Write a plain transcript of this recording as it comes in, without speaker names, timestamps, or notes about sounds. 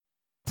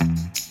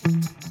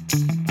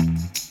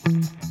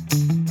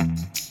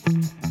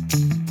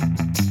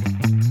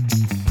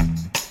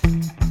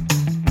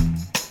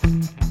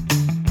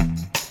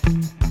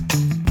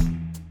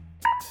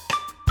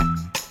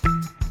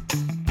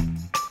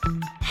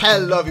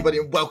Hello everybody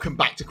and welcome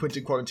back to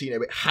Quentin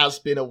Quarantino. It has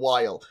been a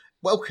while.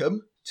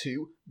 Welcome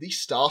to the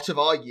start of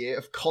our year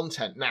of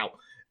content. Now,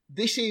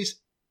 this is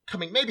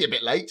coming maybe a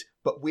bit late,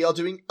 but we are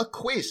doing a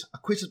quiz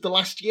of the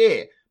last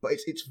year. But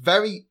it's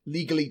very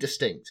legally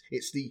distinct.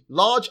 It's the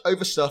large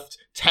overstuffed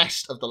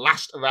test of the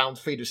last around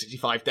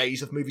 365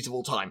 days of movies of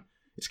all time.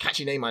 It's a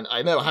catchy name,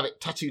 I know, I have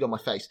it tattooed on my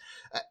face.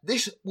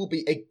 This will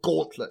be a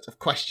gauntlet of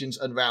questions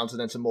and rounds and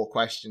then some more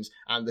questions.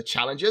 And the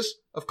challengers,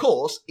 of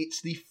course, it's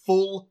the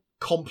full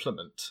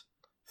complement.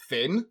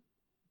 Finn.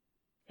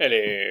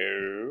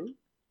 Hello.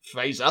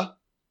 Fraser.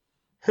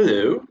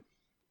 Hello.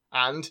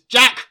 And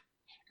Jack.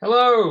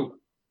 Hello.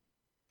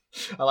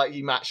 I like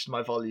you matched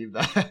my volume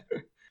there.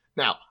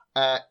 Now,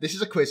 this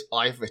is a quiz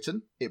I've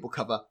written. It will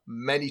cover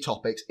many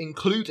topics,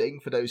 including,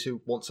 for those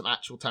who want some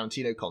actual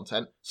Tarantino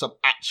content, some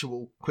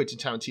actual Quentin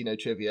Tarantino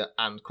trivia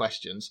and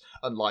questions,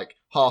 unlike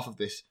half of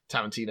this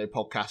Tarantino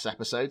podcast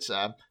episodes.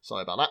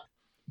 Sorry about that.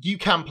 You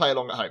can play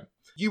along at home.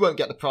 You won't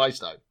get the prize,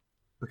 though,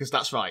 because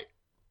that's right.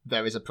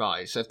 There is a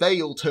prize. So if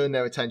they all turn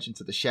their attention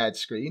to the shared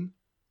screen,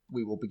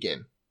 we will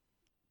begin.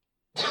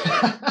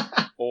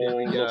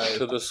 All look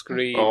to the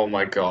screen. Oh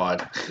my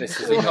god.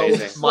 This is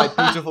amazing. My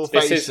beautiful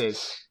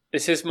faces.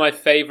 This is my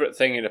favourite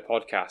thing in a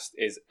podcast,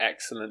 is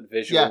excellent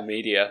visual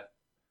media.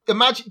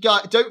 Imagine,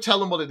 guys, don't tell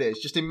them what it is.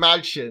 Just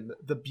imagine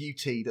the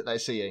beauty that they're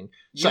seeing.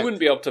 You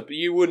wouldn't be able to post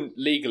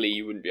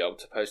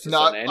this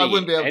on any I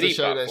wouldn't be able to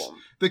show platform.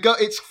 this.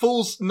 It's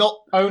fools, not...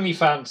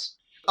 OnlyFans.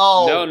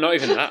 Oh. No, not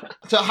even that.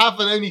 To have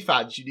an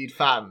OnlyFans, you need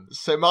fans.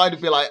 So mine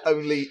would be like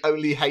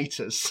only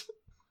haters.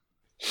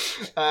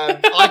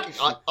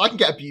 I can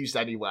get abused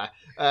anywhere.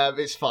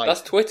 It's fine.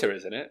 That's Twitter,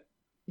 isn't it?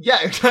 Yeah,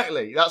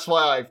 exactly. That's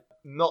why I've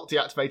not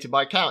deactivated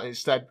my account.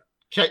 Instead,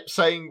 kept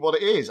saying what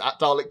it is at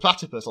Dalek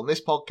Platypus on this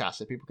podcast,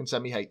 so people can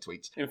send me hate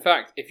tweets. In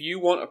fact, if you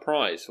want a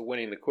prize for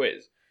winning the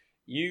quiz,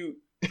 you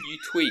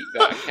tweet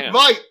that account.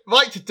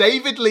 Right to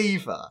David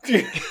Lever.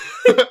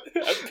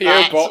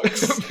 P.O.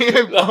 Box.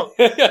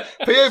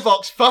 P.O.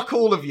 Box, fuck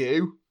all of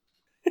you.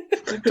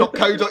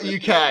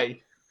 .co.uk.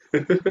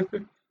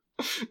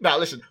 Now,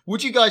 listen,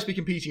 would you guys be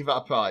competing for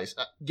a prize?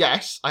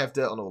 Yes, I have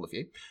dirt on all of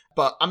you,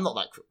 but I'm not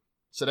that cruel.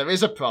 So there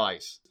is a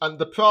prize, and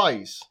the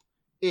prize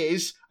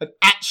is an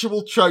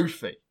actual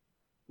trophy.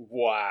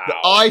 Wow. That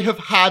I have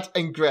had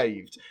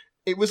engraved.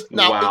 It was,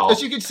 now, Wow.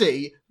 as you can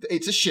see,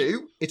 it's a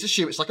shoe. It's a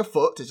shoe. It's like a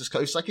foot. It's as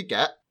close as I could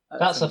get.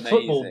 That's a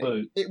football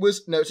boot. It's a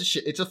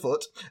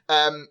foot.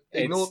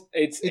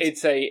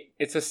 It's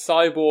a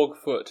cyborg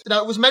foot.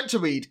 Now, it was meant to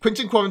read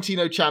Quentin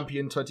Quarantino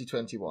Champion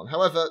 2021.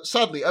 However,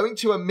 sadly, owing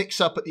to a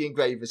mix-up at the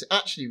engravers, it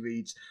actually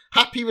reads,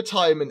 Happy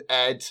Retirement,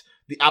 Ed.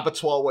 The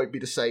abattoir won't be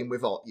the same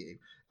without you.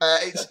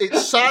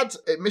 It's sad.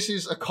 It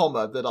misses a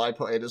comma that I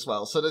put in as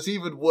well. So there's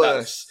even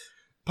worse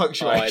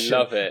punctuation. Oh, I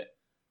love it.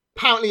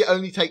 Apparently, it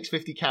only takes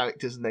 50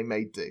 characters, and they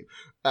may do.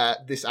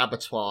 This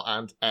abattoir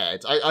and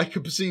Ed. I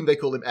could presume they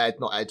call him Ed,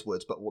 not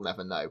Edward, but we'll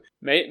never know.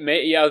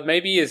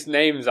 Maybe his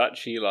name's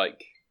actually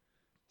like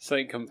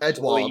something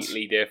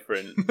completely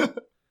different.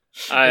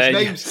 His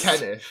name's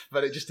Kenneth,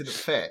 but it just didn't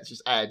fit. It's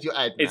just Ed. You're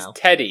Ed now. It's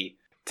Teddy.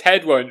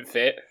 Ted won't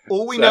fit.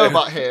 All we know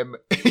about him,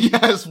 he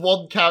has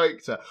one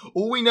character.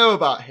 All we know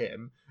about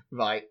him,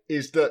 right,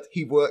 is that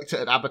he worked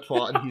at an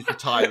abattoir and he's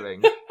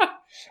retiring.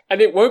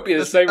 And it won't be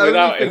the same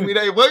without him. We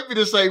know it won't be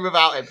the same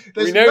without him.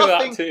 We know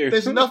that too.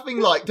 There's nothing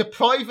like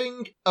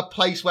depriving a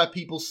place where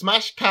people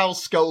smash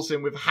cows' skulls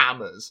in with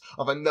hammers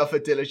of another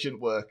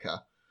diligent worker.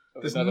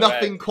 There's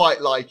nothing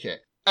quite like it.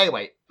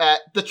 Anyway,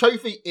 the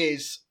trophy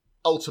is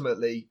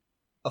ultimately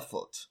a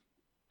foot.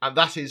 And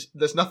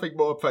there's nothing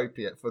more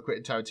appropriate for a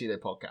Quentin Tarantino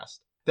podcast.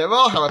 There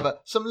are, however,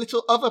 some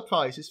little other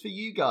prizes for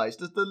you guys,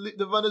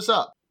 the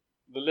runners-up.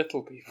 The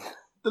little people.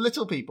 The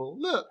little people.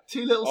 Look,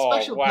 two little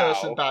special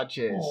person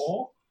badges.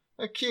 Aww.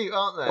 They're cute,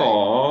 aren't they?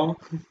 Aww.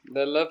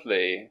 They're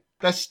lovely.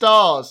 They're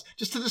stars.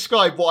 Just to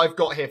describe what I've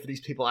got here for these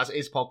people as it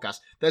is podcast.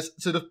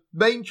 So the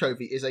main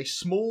trophy is a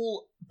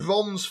small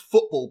bronze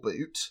football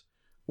boot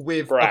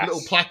with brass. a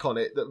little plaque on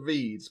it that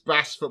reads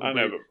brass football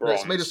boot. But bronze.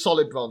 It's made of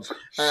solid bronze.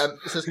 It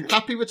says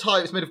Happy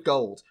Retirement. It's made of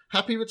gold.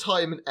 Happy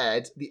Retirement,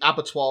 Ed. The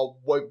abattoir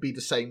won't be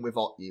the same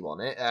without you on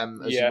it.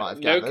 As you might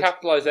have gathered. No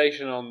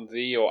capitalization on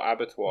the or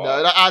abattoir.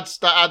 No, that adds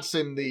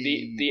in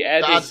the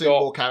Ed that adds in got,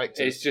 more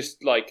characters. It's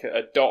just like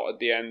a dot at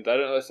the end. I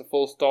don't know if it's a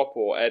full stop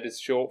or Ed is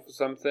short for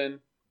something.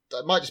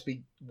 It might just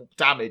be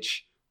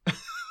damage.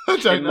 I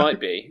don't know.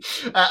 Might be.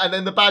 And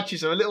then the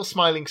badges are a little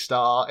smiling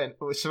star, and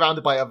we're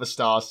surrounded by other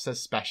stars. It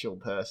says special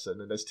person,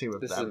 and there's two of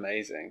them. This is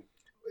amazing.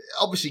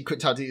 Obviously,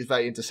 Quentin Tarantino is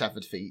very into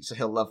severed feet, so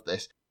he'll love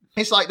this.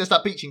 It's like there's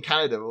that beach in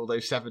Canada where all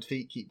those severed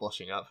feet keep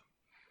washing up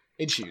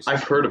in shoes.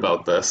 I've heard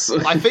about this.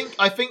 I think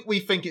we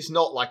think it's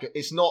not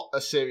it's not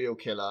a serial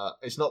killer.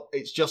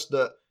 It's just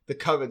that the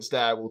currents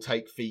there will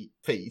take feet.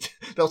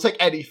 They'll take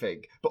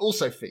anything, but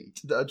also feet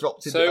that are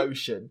dropped in the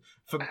ocean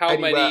from how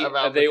anywhere many around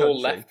are the they country.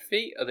 all left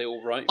feet? Are they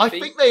all right feet? I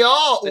think they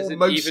are There's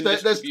an almost. even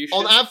There's distribution?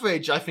 on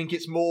average, I think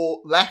it's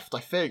more left. I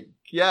think,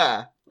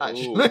 yeah,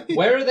 actually.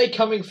 Where are they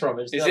coming from?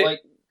 Is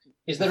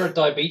it- there a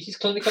diabetes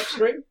clinic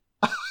upstream?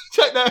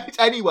 No, it's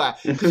anywhere.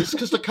 It's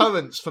because the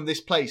currents from this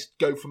place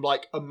go from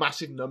like a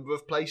massive number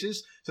of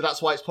places, so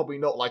that's why it's probably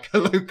not like a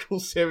local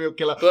serial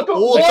killer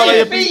or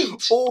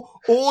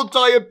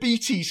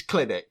diabetes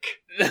clinic.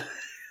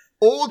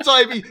 Or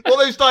diabetes, one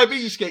of those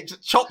diabetes gigs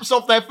that chops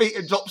off their feet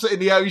and drops it in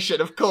the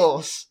ocean, of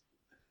course.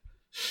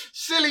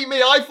 Silly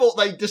me, I thought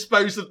they'd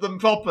disposed of them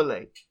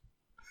properly.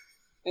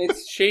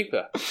 It's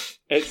cheaper.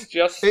 It's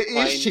just It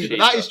is cheaper.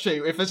 That is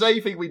true. If there's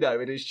anything we know,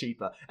 it is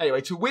cheaper.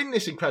 Anyway, to win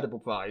this incredible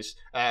prize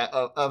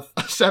of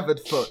a severed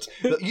foot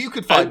that you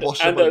could find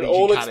washable and an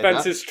all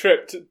expenses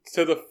trip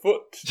to the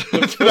foot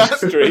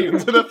stream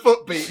to the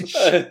foot beach.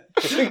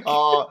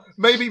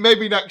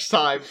 Maybe next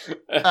time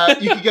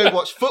you can go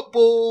watch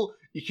football.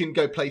 You can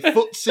go play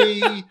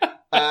footsie.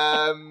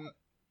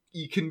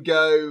 You can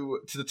go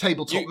to the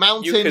tabletop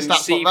mountains.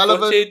 That's not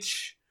relevant.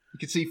 Footage. You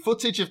can see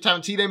footage of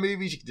Tarantino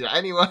movies. You can do that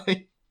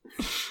anyway.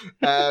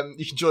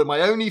 You can join my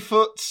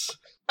OnlyFoots.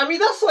 I mean,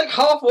 that's like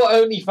half what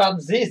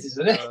OnlyFans is,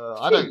 isn't it?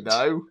 I don't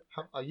know.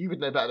 You would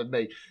know better than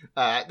me.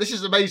 This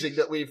is amazing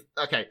that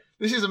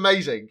this is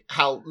amazing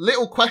how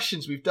little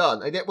questions we've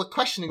done, and yet we're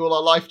questioning all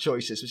our life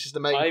choices, which is the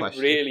main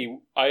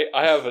question. I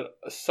have a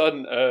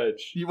sudden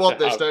urge. You want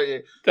this, don't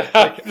you?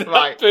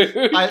 Right.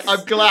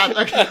 I'm glad.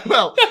 Okay,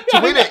 well, to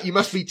win it, you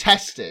must be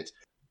tested.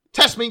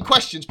 Tests mean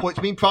questions,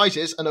 points mean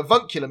prizes, and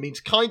avuncular means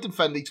kind and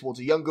friendly towards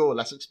a younger or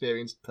less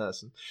experienced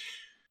person.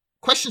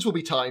 Questions will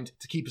be timed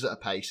to keep us at a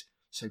pace,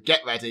 so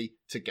get ready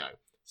to go.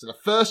 So the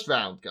first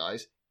round,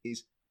 guys,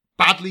 is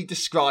badly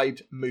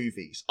described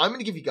movies. I'm going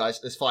to give you guys,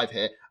 there's 5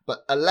 here,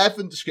 but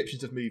 11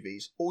 descriptions of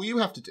movies. All you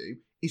have to do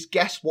is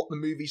guess what the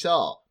movies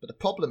are. But the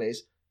problem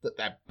is that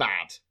they're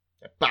bad.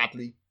 They're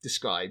badly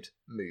described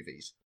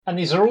movies. And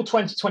these are all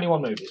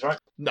 2021 movies, right?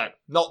 No,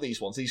 not these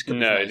ones. These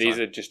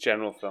are just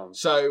general films.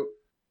 So,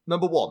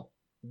 number 1,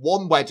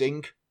 One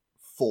Wedding,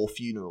 4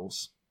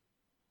 Funerals.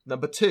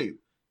 Number 2,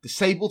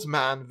 Disabled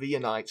man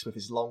reunites with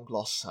his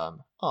long-lost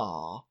son.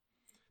 Ah,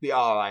 the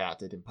R I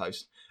added in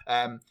post.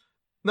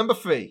 Number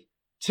 3,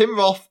 Tim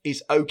Roth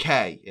is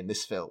okay in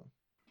this film.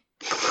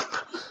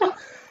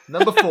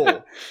 Number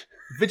 4,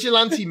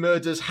 vigilante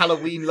murders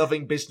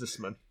Halloween-loving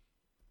businessman.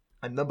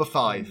 And number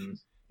 5,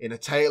 in a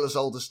tale as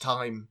old as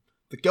time,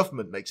 the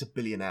government makes a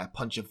billionaire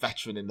punch a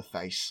veteran in the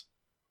face.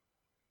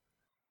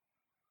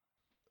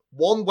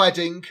 One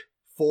Wedding,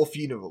 4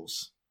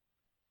 Funerals.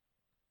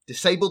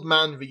 Disabled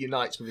man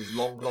reunites with his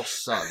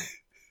long-lost son.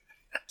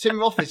 Tim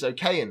Roth is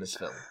okay in this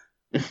film.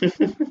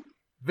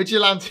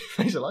 Vigilante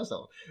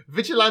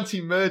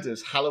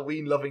murders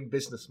Halloween-loving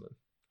businessman.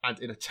 And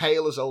in a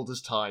tale as old as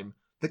time,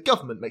 the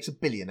government makes a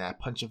billionaire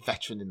punch a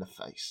veteran in the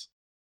face.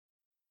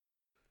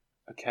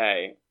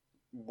 Okay.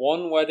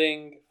 One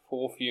Wedding,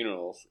 4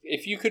 Funerals.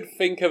 If you could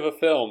think of a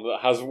film that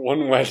has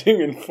 1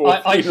 wedding and 4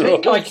 funerals... I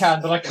think I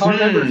can, but I can't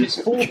remember if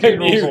it's 4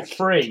 funerals or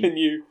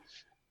 3.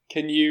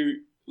 Can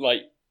you,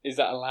 like... Is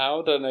that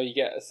allowed? I know you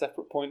get a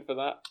separate point for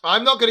that.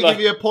 I'm not going to give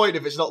you a point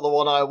if it's not the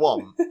one I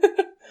want.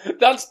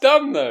 That's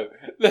dumb, though.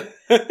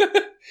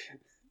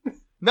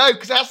 No,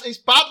 because it's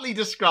badly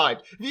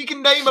described. If you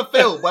can name a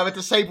film where a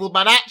disabled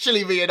man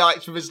actually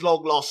reunites with his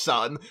long-lost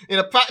son, in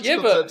a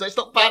practical terms, it's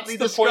not badly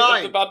described. That's the point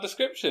of the bad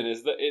description,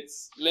 is that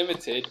it's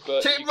limited,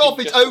 but... Tim Roth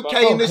is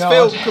okay in this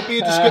film could be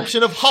a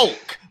description of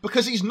Hulk,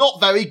 because he's not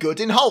very good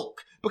in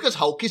Hulk. Because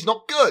Hulk is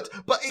not good.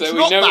 But it's so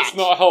not that. So we know it's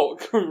not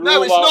Hulk.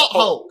 No, it's not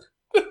Hulk.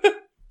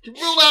 You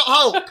rule out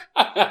Hulk.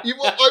 I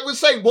was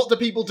saying, what do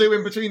people do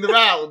in between the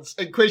rounds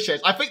and quiz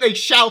shows? I think they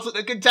shout at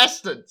the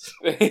contestants.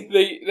 To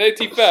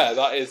be fair,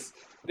 that is...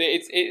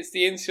 It's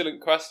the insolent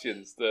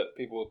questions that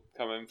people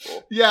come in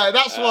for. Yeah,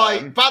 that's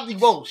why Badly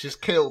Walsh has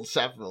killed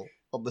several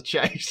on the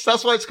chase.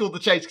 That's why it's called the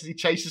chase, because he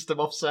chases them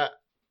off set.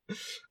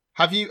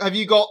 Have you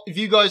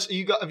guys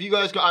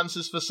got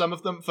answers for some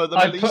of them for them?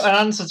 I put an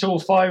answer to all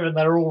 5 and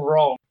they're all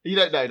wrong. You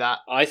don't know that.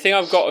 I think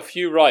I've got a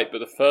few right, but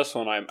the first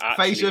one I'm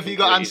actually Fazer, have you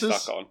got answers?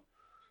 Stuck on.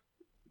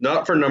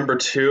 Not for number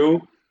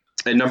 2.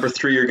 And number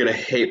 3, you're going to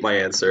hate my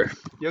answer.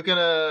 You're going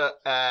to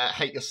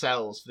hate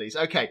yourselves for these.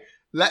 Okay,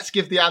 let's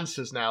give the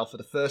answers now for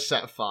the first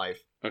set of 5.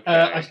 Okay.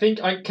 I think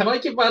can I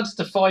give my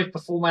answer to 5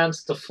 before my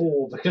answer to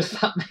 4, because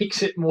that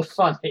makes it more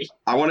funny.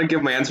 I want to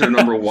give my answer to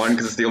number 1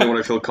 because it's the only one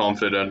I feel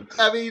confident in.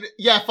 I mean,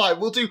 yeah,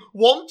 fine. We'll do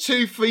 1,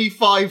 2, 3,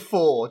 5,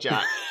 4,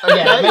 Jack. Okay?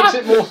 Yeah, it makes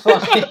it more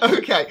funny.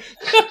 Okay.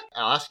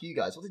 I'll ask you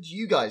guys. What did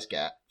you guys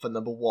get for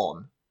number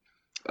 1?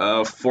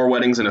 4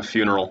 weddings and a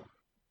funeral.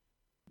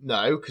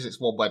 No, because it's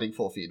 1 wedding,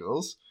 4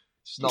 funerals.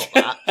 It's not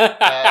that.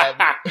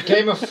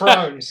 Game of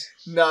Thrones.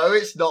 No,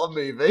 it's not a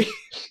movie.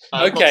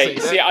 Okay,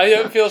 see, I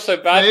don't feel so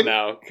bad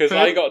now because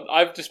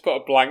I've just put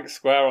a blank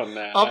square on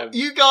there.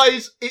 You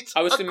guys, it's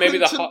I was a maybe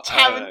Quentin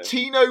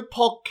Tarantino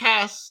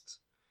podcast.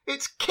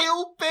 It's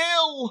Kill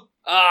Bill.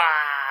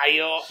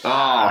 You're...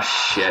 Oh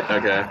shit!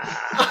 Okay.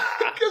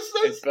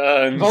 It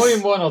burns.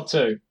 Volume 1 or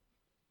 2.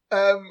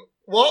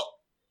 What?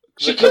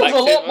 She kills a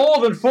lot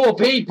more than 4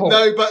 people.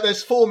 No, but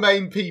there's 4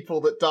 main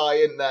people that die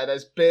in there.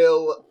 There's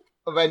Bill,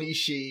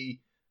 Renishi,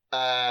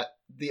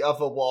 the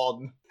other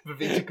one.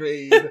 Vivita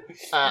Green,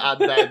 and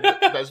then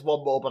there's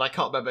one more, but I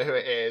can't remember who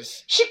it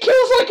is. She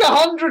kills like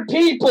 100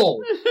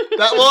 people.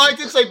 Well, I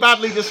did say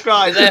badly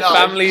described. Their didn't I?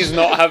 families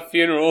not have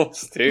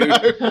funerals too. No,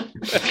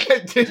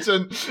 it didn't. It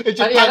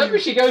just And yeah, I don't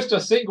think she goes to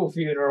a single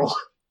funeral.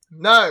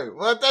 No,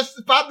 well,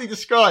 that's badly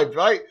described,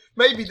 right?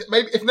 Maybe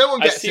if no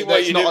one I gets see it, why then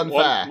it's you not didn't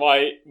unfair.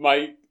 want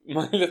my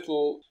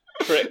little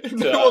trick. If to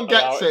no one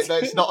allow gets it,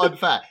 then it's not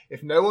unfair.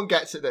 If no one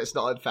gets it, then it's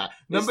not unfair.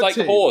 It's Number like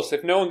 2, horse.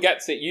 If no one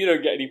gets it, you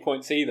don't get any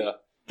points either.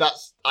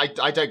 that's I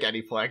don't get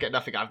any point. I get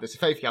nothing out of this.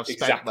 If anything, I've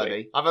spent Exactly.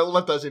 money. All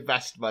I've done is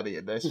invest money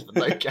in this.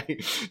 But okay.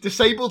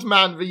 Disabled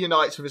man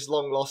reunites with his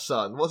long lost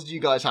son. What did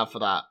you guys have for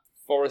that?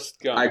 Forrest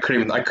Gump. I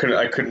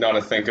could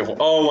not think of.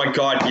 Oh my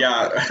god,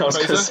 yeah. I was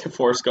gonna Fraser? say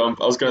Forrest Gump.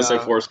 I was gonna say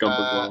Forrest Gump as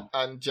well.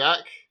 And Jack?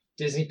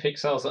 Disney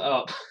Pixar's it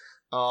up.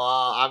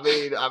 Oh, I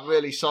mean, I'm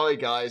really sorry,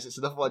 guys. It's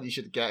another one you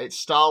should get. It's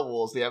Star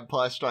Wars: The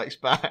Empire Strikes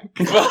Back.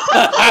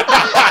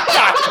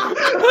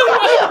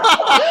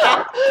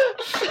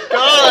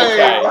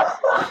 Okay. Guys,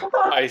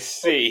 I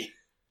see.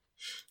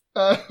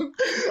 do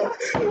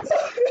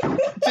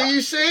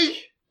you see?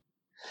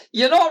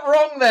 You're not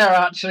wrong there,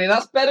 actually.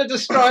 That's better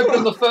described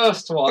than the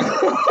first one.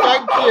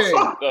 Thank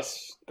you.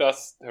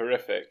 That's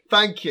horrific.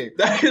 Thank you.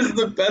 That is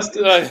the best.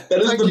 Uh, That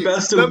is Thank the you.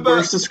 best and Number-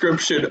 worst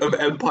description of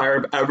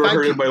Empire I've ever Thank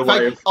heard you. in my Thank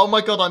life. you. Oh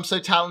my god, I'm so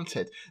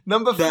talented.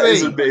 Number That 3.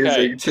 is amazing.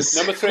 Okay. Just-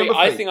 Number 3. Number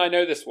I 3. think I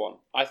know this one.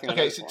 I know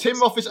Okay, this so one.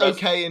 Tim Roth is Res-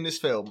 okay in this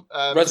film.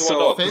 Reservoir So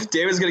Dogs. Finn?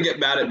 David's gonna get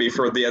mad at me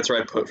for the answer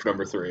I put for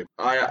number 3.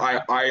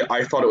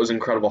 I thought it was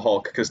Incredible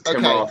Hulk because Tim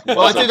Okay, Roth. well,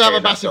 I was did okay have a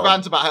in that massive film.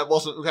 rant about how it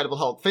wasn't Incredible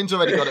Hulk. Finn's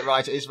already got it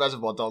right. It is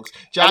Reservoir Dogs.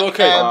 Jack, I'm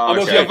okay. I'm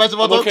do okay. you have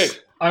Reservoir I'm okay. Dogs?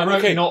 I I'm wrote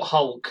okay. not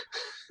Hulk.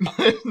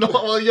 Not,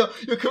 well, you're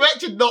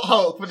corrected, not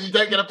Hulk, but you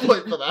don't get a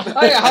point for that.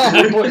 I get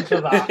half a point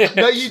for that.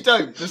 No, you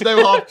don't. There's no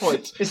half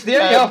points. It's the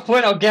only half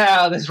point I'll get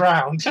out of this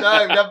round.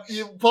 No,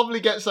 you probably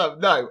get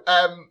some. No,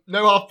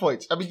 no half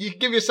points. I mean, you can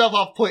give yourself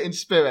half point in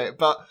spirit,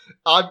 but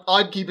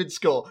I'm keeping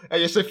score.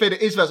 And so Finn,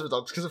 it is Reservoir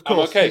Dogs because of I'm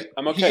course okay.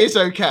 I'm okay. he is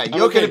okay. I'm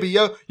You're okay. gonna be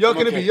you're I'm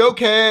gonna okay. be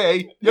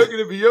okay. You're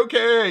gonna be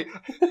okay.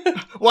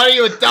 Why are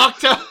you a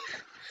doctor?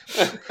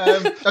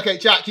 Okay,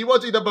 Jack, you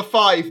want to do number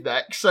 5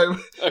 next. So,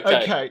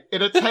 okay.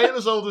 In a tale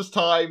as old as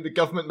time, the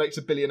government makes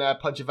a billionaire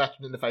punch a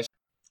veteran in the face.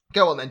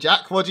 Go on then,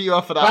 Jack. What do you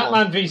have for that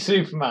Batman v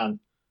Superman.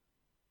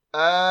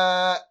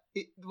 one?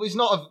 He's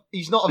not a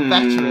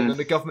veteran, and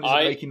the government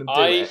isn't making him do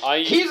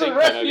it. He's a think I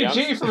know the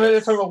refugee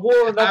answer. from a war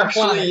on another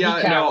planet. Actually, He yeah,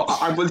 no, counts.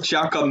 I'm with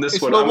Jack on this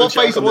It's one. not- I'm what with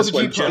Jack phase on what this did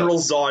you one. put? General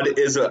Zod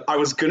is a. I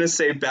was gonna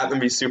say Batman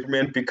v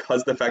Superman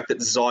because the fact that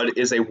Zod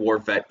is a war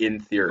vet in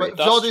theory. But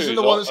That's Zod true, isn't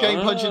the one Zod- that's getting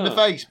punched in the Ah.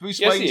 face. Bruce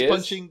Yes, Wayne's he is.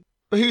 punching.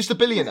 But who's the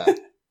billionaire? Well, yeah,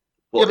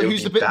 but it would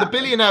who's be the Batman.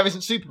 billionaire?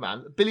 Isn't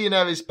Superman? The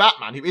billionaire is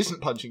Batman, who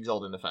isn't punching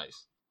Zod in the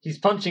face. He's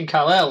punching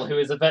Kal-El, who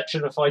is a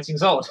veteran of fighting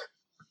Zod.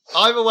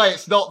 Either way,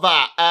 it's not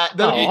that.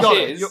 No, Oh. you got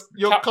It it. is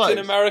You're Captain close.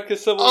 America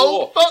Civil Oh,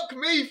 War. fuck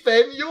me,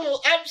 Finn. You're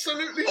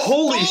absolutely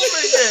Holy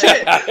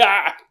storming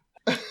it.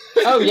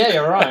 Oh yeah,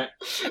 you're right.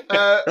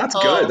 That's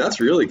good. That's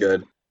really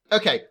good.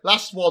 Okay,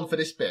 last one for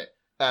this bit.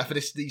 For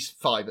these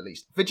 5 at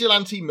least.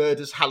 Vigilante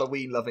murders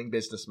Halloween-loving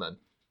businessman.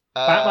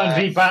 Batman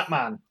v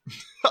Batman.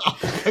 Oh,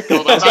 my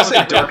God, I was gonna that's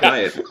say Dark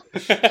Knight.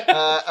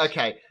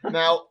 okay,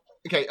 now,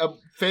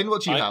 Finn,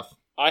 what do you have?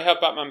 I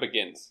have Batman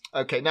Begins.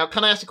 Okay, now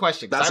can I ask a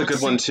question? 'Cause That's I a haven't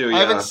good one too, I yeah.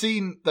 haven't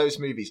seen those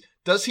movies.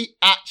 Does he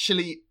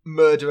actually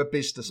murder a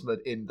businessman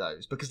in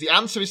those? Because the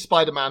answer is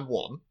Spider-Man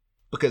 1,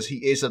 because he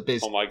is a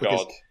Oh my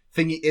god.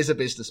 Thingy is a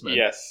businessman.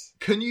 Yes.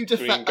 Can you Green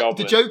defend? The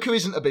Goblin. Joker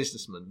isn't a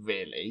businessman,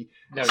 really.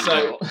 No,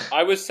 So- he's not.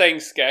 I was saying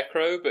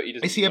Scarecrow, but he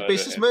doesn't. Is he a murder him.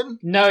 businessman?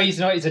 No, he's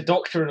not. He's a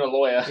doctor and a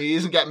lawyer. He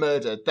doesn't get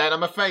murdered. Then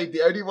I'm afraid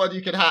the only one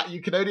you can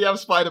only have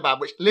Spider-Man,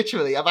 which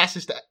literally I've asked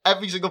this to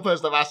every single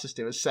person I've asked this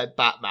to has said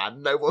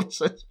Batman. No one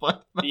said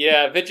Spider-Man.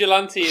 Yeah,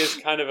 vigilante is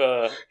kind of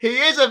a. He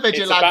is a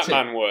vigilante. It's a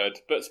Batman word,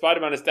 but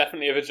Spider-Man is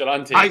definitely a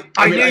vigilante.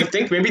 I mean, I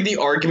think maybe the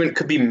argument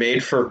could be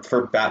made for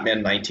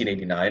Batman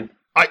 1989.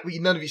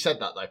 None of you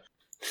said that though.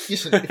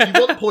 Listen, if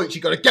you want points,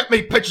 you got to get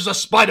me pictures of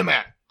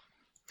Spider-Man.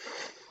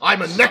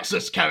 I'm a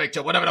Nexus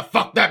character, whatever the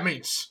fuck that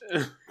means.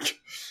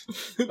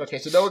 Okay,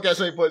 so no one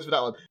gets any points for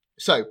that one.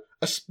 So,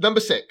 number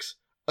 6.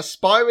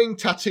 Aspiring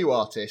tattoo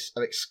artists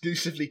are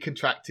exclusively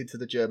contracted to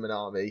the German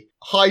army.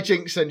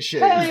 Hijinks ensue.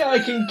 Hey, I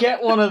can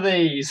get one of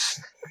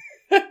these.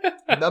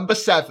 Number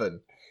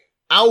 7.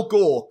 Al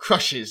Gore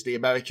crushes the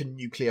American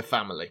nuclear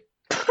family.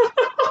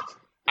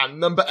 And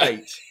number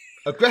 8.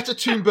 A Greta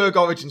Thunberg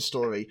origin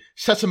story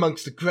set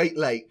amongst the Great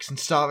Lakes and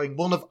starring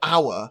one of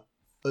our,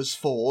 as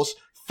four's,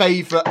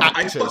 favourite I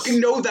actors.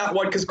 fucking know that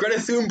one because Greta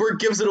Thunberg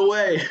gives it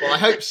away. Well, I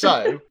hope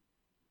so.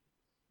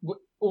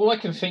 All I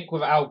can think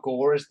with Al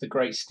Gore is the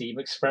Great Steam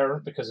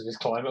Experiment because of his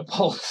climate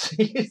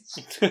policies.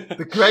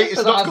 The Great, it's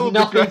So not that has called the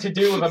nothing Great. to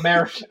do with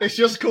America. It's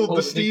just called the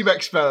Well, Steam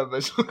Experiment.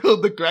 It's not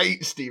called the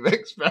Great Steam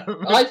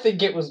Experiment. I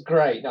think it was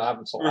great. No, I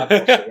haven't watched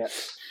it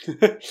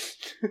yet.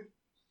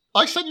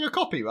 I sent you a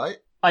copy, right?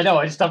 I know,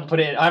 I just haven't put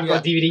it in. I haven't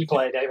got a DVD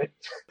player, David.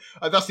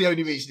 That's the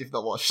only reason you've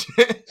not watched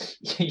it.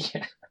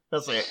 Yeah.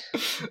 That's it.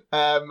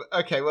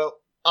 Okay, well,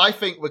 I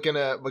think we're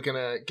gonna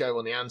go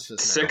on the answers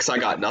now. 6, I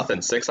got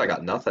nothing. 6, I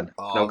got nothing.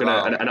 Oh, and I'm gonna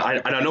wow. and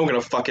I know I'm gonna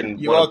fucking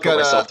You wanna are put gonna-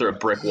 myself through a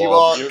brick you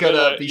wall. are- You're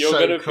gonna be you're so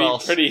gonna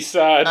cross. be pretty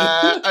sad.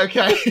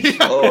 Okay.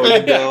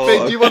 Oh, no,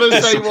 Finn, do you want to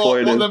I'm say what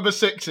disappointed. number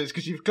 6 is?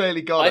 Because you've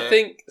clearly got it. I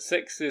think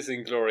 6 is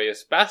Inglourious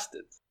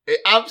Bastards. It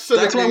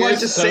absolutely That's what I wanted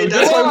to is. say. so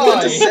That's what I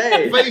wanted to dry.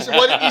 say. Fraser,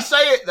 why didn't you say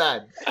it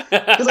then?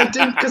 Because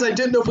I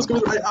didn't know if it was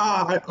going to be.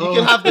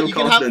 You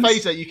can have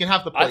Fraser. You can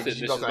have the I point. think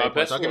You've this got is great my points.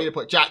 best I'll give you the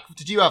one. point. Jack,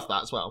 did you have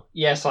that as well?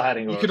 Yes, I had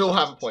You Inglourious could all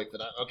have a Basterds. point for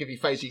that. I'll give you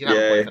Fraser. You can have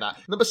a Yay. point for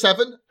that. Number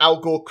 7, Al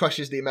Gore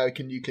crushes the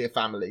American nuclear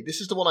family. This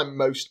is the one I'm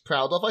most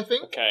proud of, I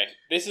think. Okay,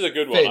 this is a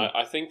good Finn. one.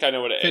 I think I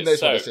know what it Finn is. knows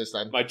So, what this is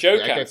then. my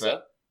joke Yeah, go for answer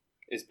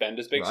it. is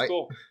Bender's big Right.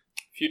 score.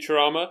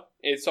 Futurama.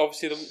 It's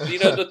obviously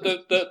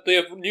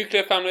the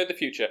nuclear family of the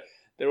future.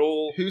 They're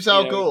all Who's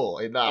Al you know,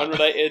 Gore in that?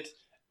 unrelated.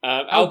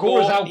 Al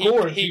Gore is Al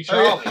Gore in he, Futurama.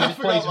 Oh, He yeah, I just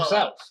forgot plays about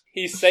himself.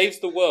 he saves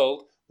the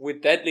world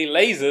with deadly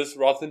lasers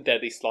rather than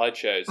deadly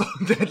slideshows.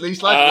 Deadly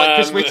Slide, like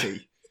Chris Um,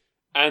 Whitty.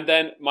 And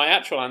then my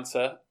actual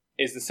answer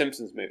is the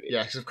Simpsons movie.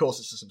 Yes, of course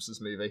it's a Simpsons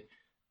movie.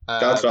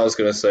 That's what I was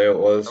going to say. It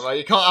was. Well,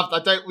 you can't have. I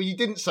don't. Well, you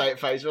didn't say it,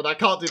 Fraser, and I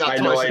can't do that. I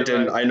know twice I in a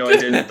didn't. row. I know I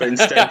didn't. But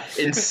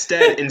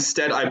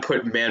instead, I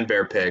put Man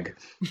Bear Pig.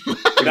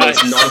 Because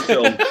Nice. it's not a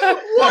film.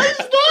 What is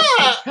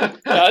that?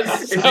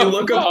 That's If so you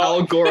look up far.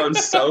 Al Gore on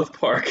South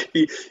Park,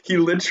 he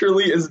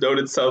literally is known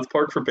in South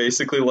Park for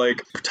basically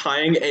like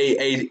tying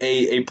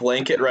a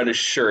blanket around his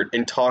shirt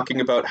and talking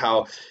about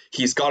how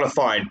he's got to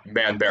find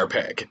Man Bear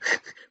Pig.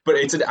 But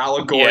it's an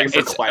allegory for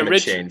it's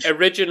climate change.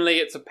 Originally,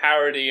 it's a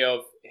parody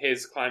of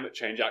his climate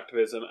change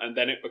activism, and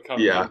then it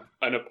becomes Yeah.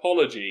 an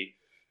apology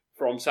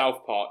from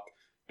South Park,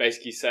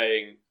 basically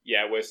saying,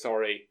 "Yeah, we're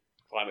sorry.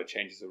 Climate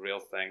change is a real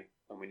thing,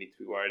 and we need to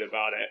be worried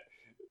about it."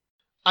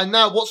 And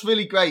now, what's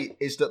really great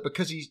is that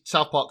because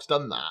South Park's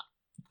done that,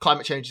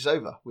 climate change is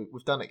over. We've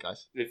done it,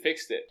 guys. They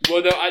fixed it.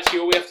 Well, no, actually,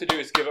 all we have to do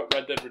is give up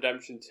Red Dead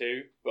Redemption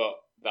 2, but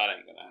that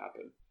ain't gonna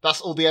happen.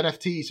 That's all the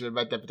NFTs are in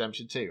Red Dead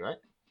Redemption 2, right?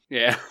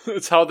 Yeah,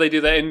 that's how they do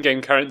their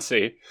in-game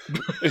currency.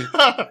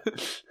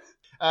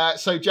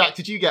 So, Jack,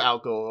 did you get Al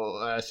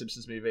Gore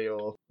Simpsons movie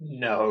or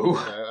No.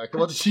 no? Okay,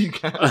 what did you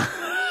get?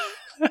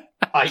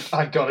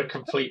 I got a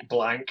complete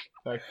blank.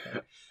 Okay.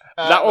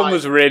 That one right.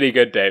 was really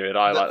good, David.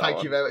 I like that Thank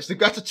one. you very much. The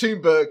Greta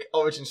Thunberg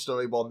origin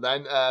story one.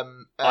 Then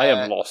I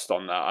am lost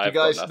on that. Do you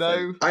guys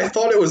know? I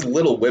thought it was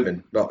Little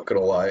Women. Not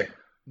gonna lie.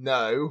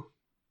 No,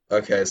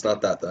 Okay, it's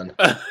not that then.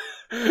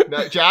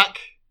 no, Jack.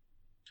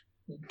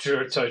 Drew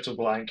a total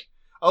blank.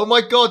 Oh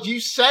my God! You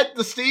said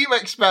the Steam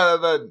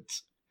experiment.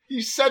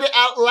 You said it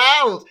out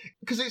loud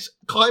because it's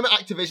climate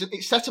activism.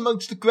 It's set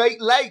amongst the Great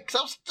Lakes.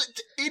 That was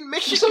in For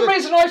Michigan, some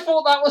reason, I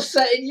thought that was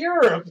set in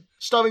Europe.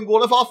 starring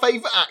one of our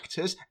favourite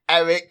actors,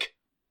 Eric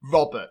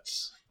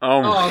Roberts.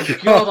 Oh, my Oh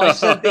God, I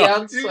said the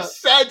answer. You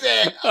said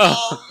it.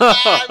 Oh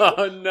man!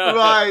 Oh, no.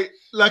 Right.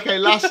 Okay.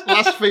 Last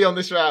 3 on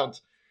this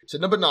round. So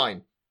number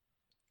 9,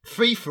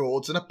 3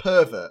 frauds and a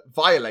pervert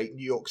violate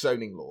New York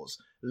zoning laws,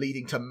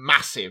 leading to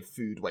massive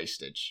food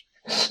wastage.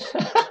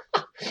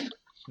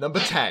 Number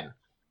 10,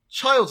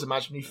 child's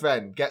imaginary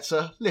friend gets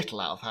a little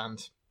out of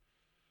hand.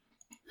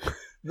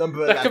 Number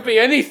That 11. could be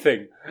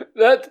anything.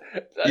 That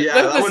that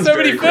there's one's so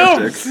many very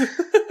cryptic. films.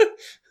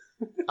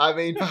 I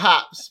mean,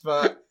 perhaps,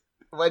 but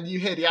when you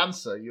hear the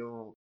answer,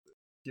 you'll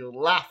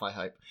laugh, I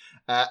hope.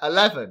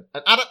 11,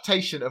 an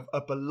adaptation of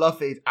a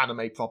beloved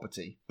anime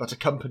property, but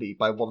accompanied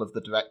by one of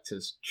the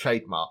director's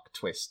trademark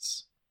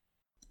twists.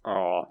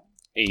 Oh,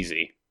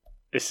 easy.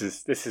 This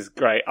is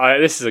great.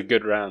 This is a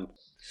good round.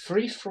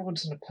 3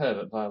 frauds and a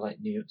pervert violate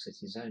New York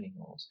City zoning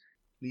laws.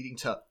 Leading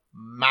to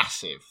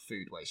massive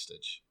food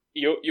wastage.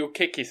 You'll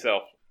kick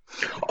yourself.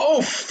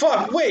 Oh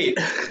fuck! Wait.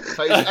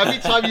 Fraser, every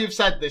time you've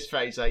said this,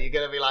 Fraser, you're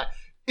going to be like,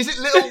 is it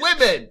Little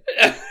Women?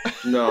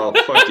 No,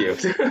 fuck you.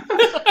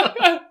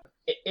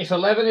 If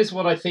 11 is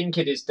what I think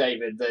it is,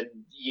 David, then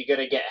you're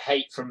going to get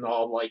hate from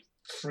our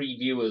 3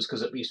 viewers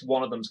because at least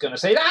one of them's going to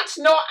say that's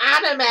not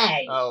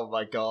anime. Oh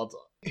my God.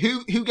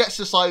 Who gets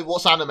to decide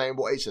what's anime and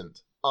what isn't?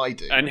 I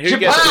do. And who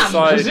gets to Japan,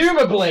 decide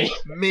presumably.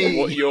 Me.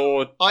 what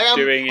you're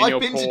doing in I've your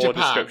been poor to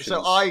Japan, descriptions?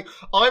 so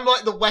I'm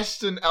like the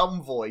Western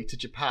envoy to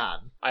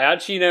Japan. I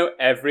actually know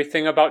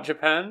everything about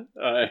Japan.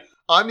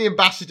 I'm the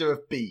ambassador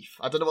of beef.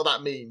 I don't know what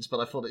that means, but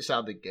I thought it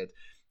sounded good.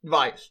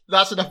 Right,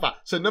 that's enough of that.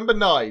 So number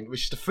 9,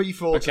 which is the 3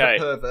 frauds and a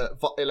pervert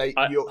violate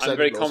New York I'm zoning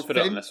very laws.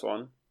 confident Finn? on this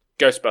one.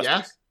 Ghostbusters.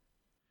 Yeah?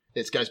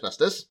 It's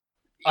Ghostbusters.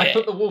 I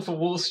put the Wolf of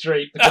Wall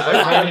Street because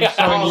I made him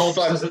throwing Oh,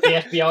 lobsters fuck.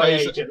 at the FBI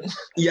Fraser. agent.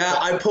 Yeah,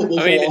 I put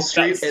Wolf I mean, of Wall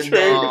Street, that's and true.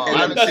 then,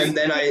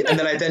 Oh, and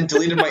then I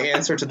deleted my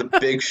answer to The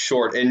Big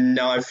Short, and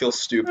now I feel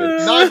stupid.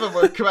 Neither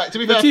were correct. To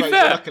be fair, To be Fraser,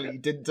 fair, luckily you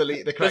didn't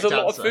delete the correct There's a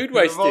lot answer. of food You've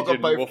all wastage got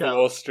in both Wolf of counts.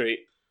 Wall Street.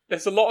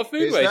 There's a lot of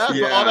food Is there?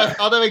 wastage. But Yeah.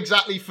 are there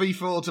exactly 3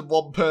 frauds and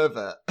 1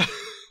 pervert?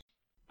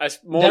 It's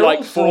more They're like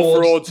all 4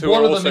 frauds who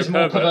One are of also them is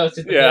more perverts.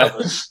 perverted than Yeah. the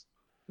others.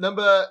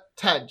 Number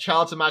 10,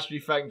 child's imaginary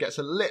friend gets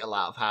a little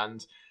out of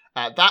hand.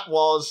 That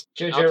was...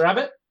 Jojo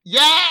Rabbit?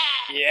 Yeah!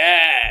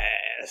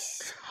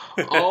 Yes.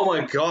 Oh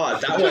my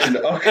god, that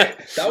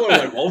one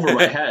went over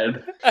my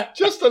head.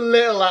 Just a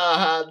little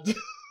out of hand.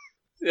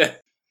 Yeah.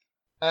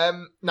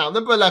 Now,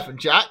 number 11,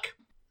 Jack.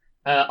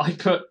 I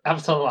put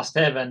Avatar: The Last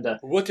Airbender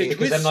What a because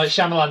twist! M. Night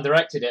Shyamalan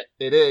directed it.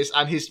 It is.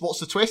 And what's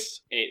the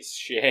twist? It's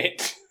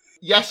shit.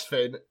 Yes,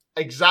 Finn.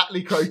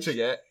 Exactly quoting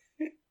it.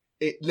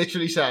 It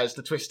literally says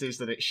the twist is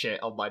that it's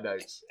shit on my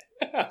notes.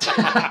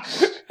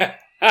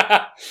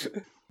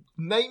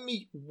 Name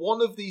me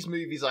one of these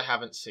movies I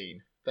haven't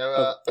seen. There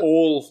are Of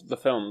all the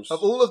films.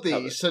 of all of these.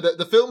 covered. So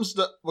the films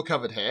that were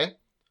covered here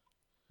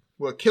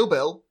were Kill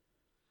Bill,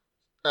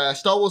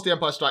 Star Wars: The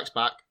Empire Strikes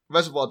Back,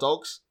 Reservoir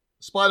Dogs,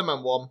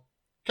 Spider-Man 1,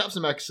 Captain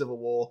America: Civil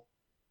War,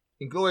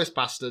 Inglourious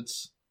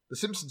Bastards, The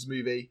Simpsons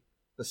Movie,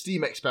 The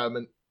Steam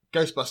Experiment,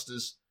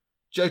 Ghostbusters,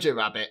 Jojo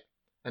Rabbit,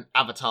 and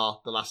Avatar: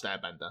 The Last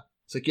Airbender.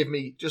 So give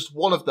me just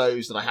one of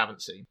those that I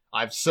haven't seen.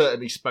 I've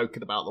certainly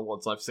spoken about the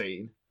ones I've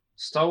seen.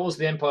 Star Wars: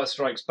 The Empire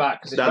Strikes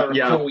Back, because if That- I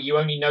recall, you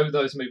only know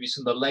those movies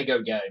from the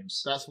Lego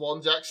games. That's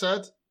one Jack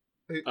said.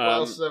 What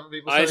else have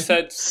people I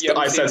said? said. you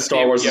haven't I seen said Star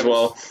Steam- Wars you as haven't-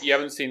 well. You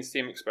haven't seen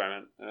Steam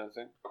Experiment, I don't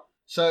think.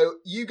 So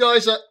you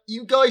guys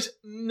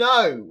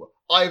know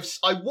I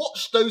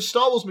watched those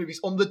Star Wars movies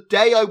on the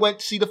day I went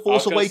to see The Force I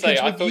was gonna Awakens say,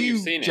 I with thought you,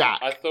 you'd seen Jack.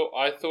 it.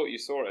 I thought you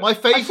saw it. My I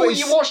favourite thought is...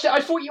 you watched it. I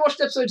thought you watched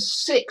episode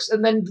 6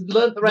 and then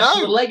learnt the rest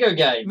No. of the Lego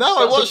games. No, I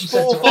That's what watched you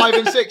said 4, to 5, me.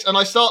 and 6, and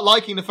I start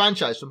liking the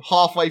franchise from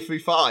halfway through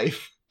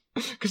 5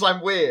 because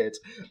I'm weird.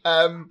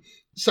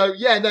 So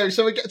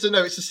we get to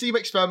know it's the Steam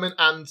Experiment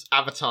and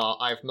Avatar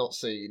I have not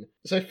seen.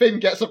 So Finn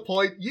gets a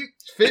point.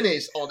 Finn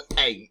is on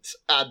 8,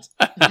 and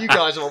you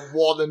guys are on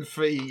 1 and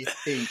 3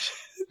 each.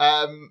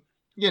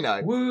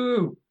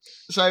 Woo!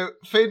 So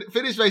Finn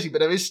is racing, but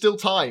there is still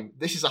time.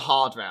 This is a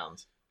hard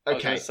round. I was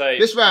Okay, gonna say,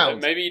 this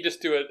round. Maybe you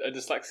just do a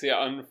dyslexia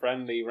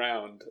unfriendly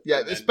round. Yeah,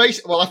 and it's then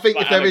basic. Well, I think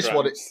like if there is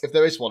one, anagrams.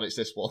 it's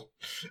this one.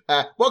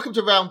 Welcome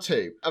to round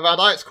 2. Around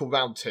I, it's called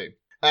round 2.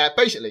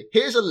 Basically,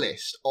 here's a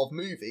list of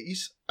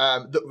movies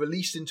that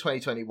released in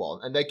 2021,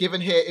 and they're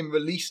given here in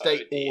release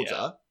date dear.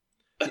 order,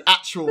 the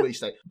actual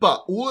release date.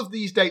 But all of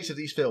these dates of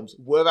these films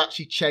were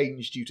actually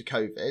changed due to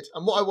COVID,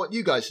 and what I want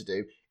you guys to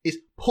do is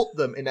put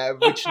them in their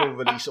original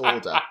release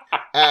order.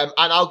 And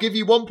I'll give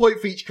you 1 point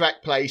for each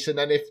correct place, and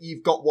then if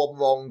you've got one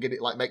wrong and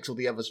it like makes all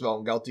the others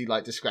wrong, I'll do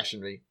like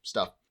discretionary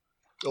stuff.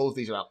 All of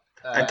these are out.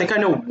 I think I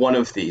know one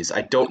of these.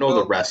 I don't know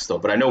the rest though,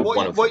 but I know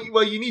one of them.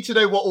 Well, you need to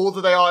know what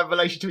order they are in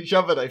relation to each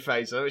other, though,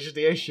 Fraser, which is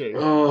the issue.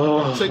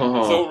 Oh. It's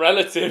all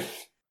relative.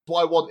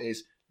 What I want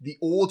is the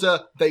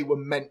order they were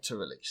meant to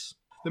release.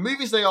 The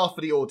movies they are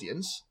for the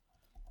audience.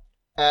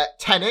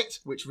 Tenet,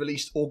 which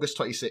released August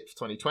 26th,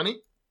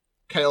 2020.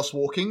 Chaos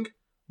Walking,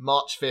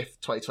 March 5th,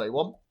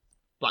 2021.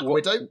 Black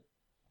Widow.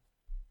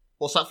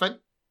 What's that, Finn?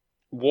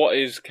 What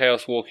is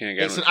Chaos Walking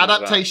again? It's an Which one's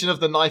that? adaptation of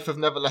the Knife of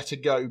Never Let Her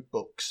Go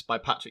books by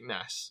Patrick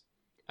Ness.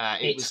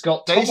 It's was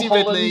got Daisy Tom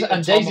Holland Ridley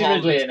and Tom Daisy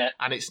Holland, Ridley in it.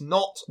 and it's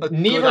not a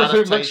Neither good of whom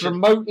looks adaptation.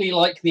 remotely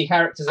like the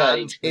character's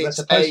And age. They're it's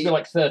supposed to be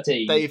like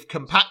 13. They've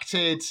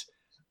compacted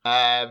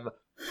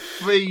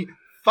 3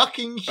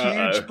 fucking huge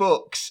Uh-oh.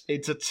 books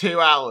into 2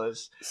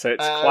 hours. So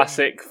it's Um,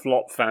 classic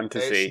flop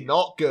fantasy. It's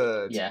not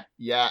good. Yeah.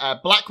 Yeah.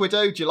 Black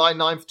Widow, July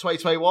 9th,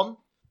 2021.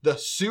 The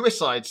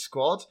Suicide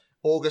Squad,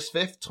 August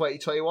 5th,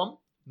 2021.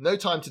 No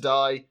Time to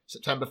Die,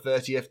 September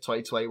 30th,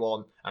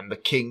 2021. And The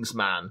King's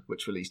Man,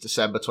 which released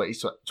December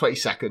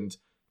 22nd,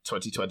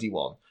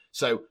 2021.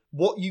 So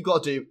what you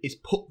got to do is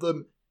put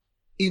them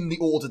in the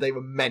order they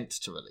were meant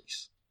to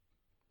release.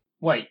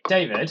 Wait,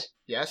 David,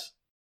 Yes?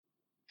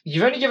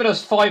 you've only given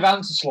us 5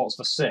 answer slots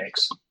for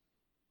 6.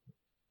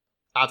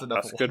 Add another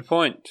That's a one. good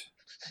point.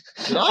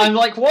 Did I? I'm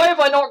like, why have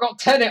I not got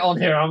Tenet on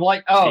here? I'm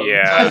like, oh.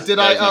 Yeah. Did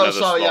I? There's Oh, another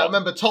sorry. Yeah, slot.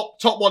 remember,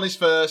 top one is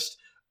first.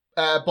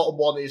 Bottom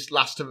one is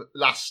last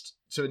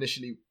to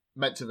initially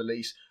meant to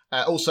release.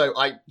 Also,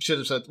 I should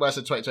have said, where I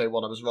said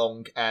 2021, I was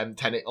wrong.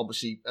 Tenet,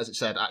 obviously, as it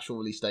said, actual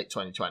release date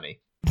 2020.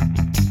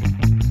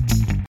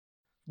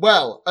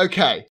 Well,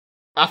 okay.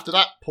 After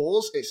that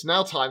pause, it's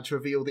now time to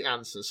reveal the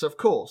answers. So, of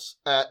course,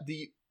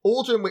 the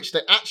order in which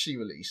they actually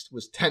released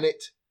was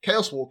Tenet,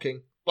 Chaos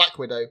Walking, Black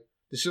Widow,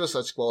 The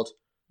Suicide Squad,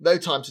 No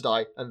Time to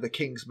Die, and The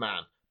King's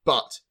Man.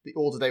 But the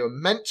order they were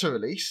meant to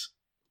release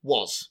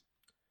was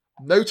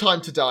No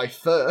Time to Die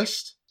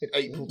first in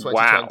April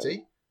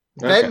 2020.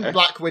 Then Okay.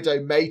 Black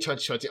Widow, May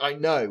 2020, I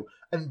know.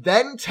 And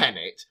then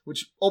Tenet,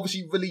 which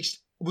obviously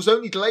was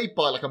only delayed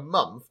by like a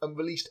month and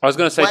released I was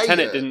going to say way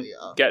Tenet didn't earlier.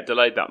 get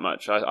delayed that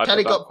much. I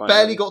Tenet put that quite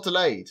barely early. got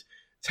delayed.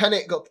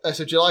 Tenet got,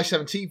 so July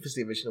 17th was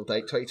the original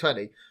date,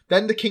 2020.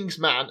 Then The King's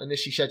Man,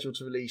 initially scheduled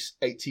to release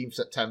 18th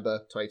September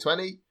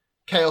 2020.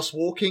 Chaos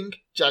Walking,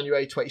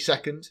 January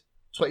 22nd,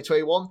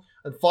 2021.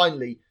 And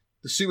finally,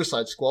 The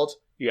Suicide Squad,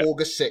 Yeah.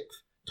 August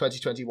 6th,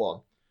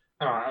 2021.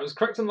 Alright, I was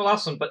correct on the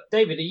last one, but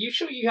David, are you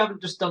sure you haven't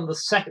just done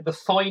the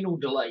final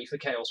delay for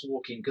Chaos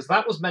Walking? Because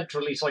that was meant to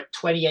release like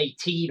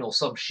 2018 or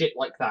some shit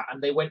like that,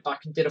 and they went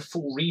back and did a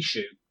full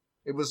reshoot.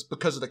 It was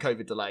because of the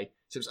COVID delay,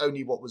 so it was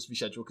only what was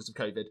rescheduled because of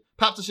COVID.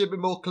 Perhaps I should have been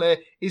more clear.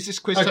 Is this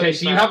quiz Okay, totally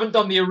so you fair? haven't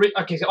done the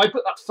okay. So I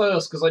put that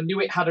first because I knew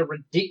it had a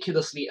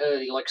ridiculously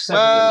early, like 7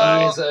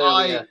 Well, years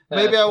earlier.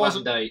 maybe I planned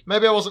wasn't- date.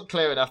 Maybe I wasn't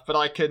clear enough, but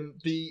I can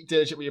be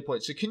diligent with your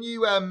points. So can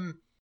you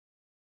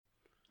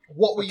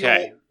What were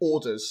Okay. your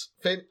orders?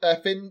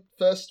 Finn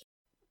first?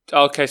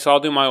 Okay, so I'll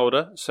do my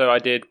order. So I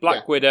did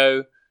Black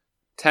Widow,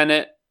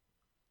 Tenet,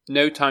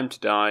 No Time to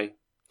Die,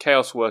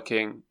 Chaos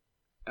Working,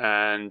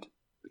 and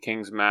The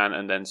King's Man,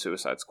 and then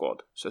Suicide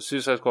Squad. So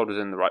Suicide Squad was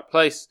in the right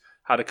place.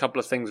 Had a couple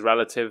of things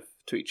relative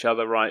to each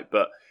other, right?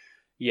 But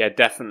yeah,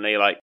 definitely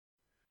like...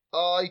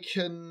 I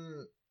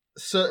can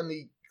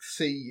certainly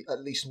see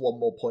at least one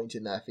more point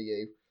in there for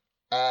you.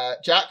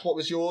 Jack, what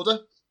was your order?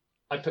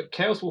 I put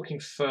Chaos Walking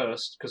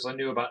first because I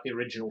knew about the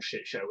original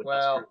shit show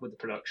with the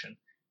production.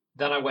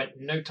 Then I went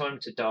No Time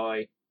to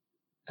Die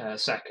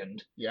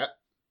second. Yeah.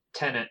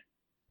 Tenet,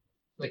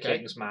 The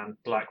King's Man,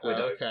 Black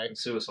Widow, and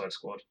Suicide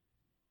Squad.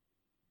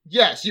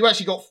 Yes, you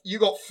actually got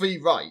 3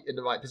 right in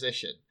the right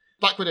position.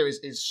 Black Widow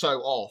is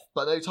so off,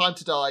 but No Time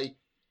to Die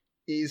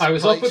is. I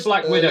was off with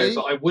Black early. Widow,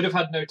 but I would have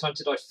had No Time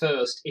to Die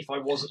first if I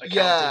wasn't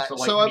accounting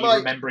for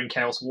remembering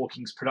Chaos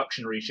Walking's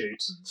production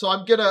reshoots. So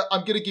I'm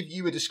gonna give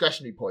you a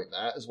discretionary point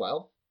there as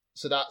well.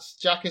 So that's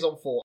Jack is on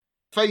 4.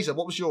 Fraser,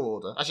 what was your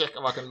order? Actually,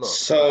 I can look.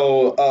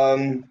 So,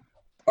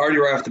 already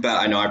right off the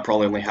bat, I know I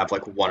probably only have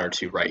like 1 or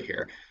 2 right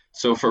here.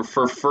 So for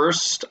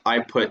first, I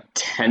put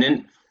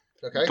Tenet,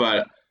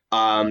 but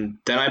then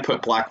I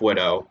put Black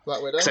Widow.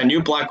 Black Widow. Because I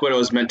knew Black Widow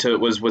was meant to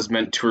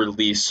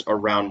release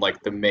around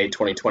like the May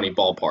 2020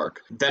 ballpark.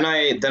 Then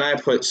I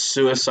put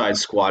Suicide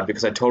Squad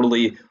because I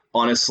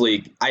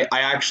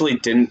actually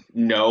didn't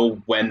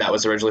know when that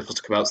was originally supposed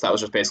to come out, so that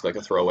was just basically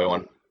like a throwaway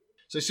one.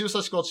 So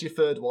Suicide Squad's your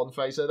third one,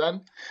 Fraser,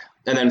 then?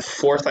 And then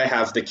fourth, I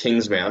have The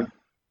King's Man.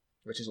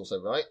 Which is also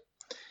right.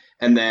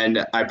 And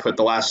then I put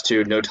the last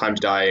 2, No Time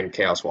to Die and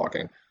Chaos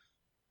Walking.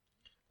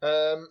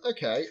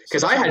 Okay.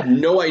 Because I had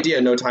no idea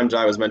No Time to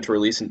Die was meant to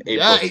release in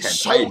April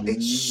 10th.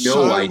 It's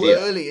so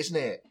early, isn't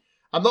it?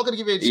 I'm not going to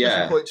give you a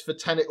discussion points for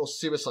Tenet or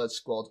Suicide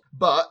Squad,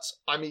 but,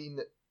 I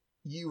mean,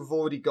 you've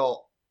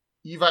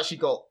actually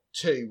got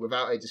 2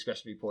 without a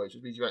discretionary point,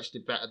 which means you actually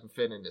did better than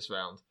Finn in this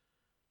round.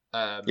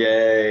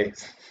 Yay.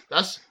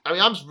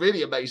 I'm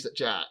really amazed at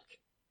Jack.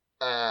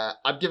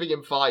 I'm giving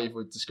him 5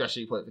 with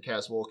discretionary point for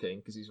Chaos Walking,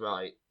 because he's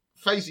right.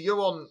 Fraser, you're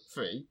on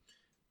 3.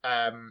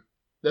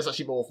 There's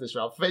actually more for this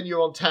round. Finn, you're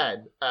on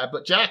 10,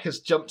 but Jack has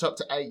jumped up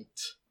to 8.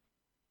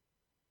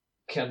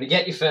 Come to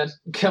get you, Finn.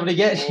 Come to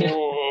get you.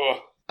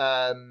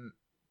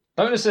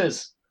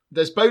 Bonuses.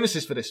 There's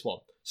bonuses for this one.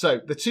 So,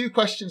 the 2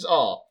 questions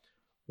are,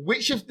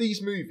 which of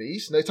these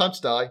movies, No Time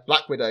to Die,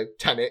 Black Widow,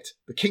 Tenet,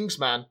 The King's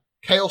Man,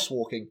 Chaos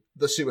Walking,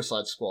 The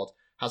Suicide Squad,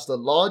 has the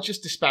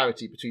largest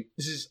disparity between,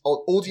 this is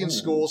audience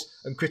scores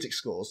and critic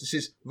scores. This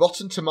is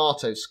Rotten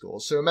Tomatoes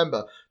scores. So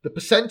remember, the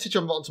percentage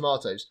on Rotten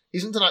Tomatoes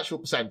isn't an actual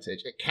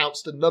percentage. It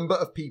counts the number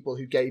of people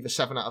who gave a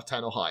 7 out of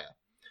 10 or higher.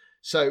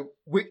 So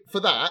for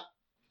that,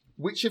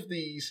 which of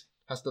these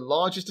has the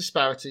largest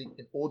disparity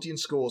in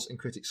audience scores and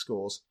critic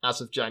scores as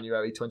of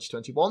January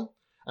 2021?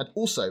 And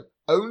also,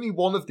 only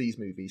one of these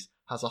movies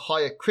has a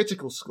higher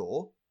critical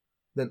score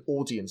than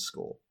audience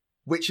score.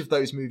 Which of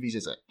those movies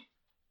is it?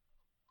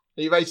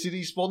 Are you ready to do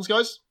these ones,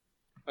 guys?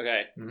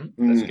 Okay,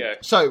 let's go.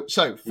 So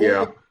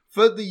for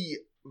the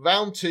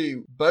round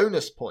 2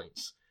 bonus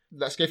points,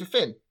 let's go for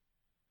Finn.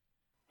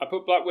 I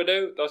put Black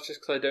Widow. That's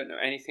just because I don't know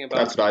anything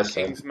about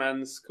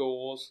Kingsman's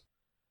scores.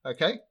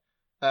 Okay.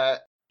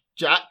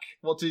 Jack,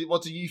 what do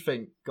you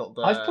think got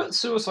the... I've put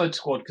Suicide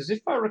Squad because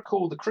if I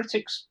recall, the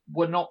critics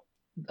were not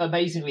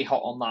amazingly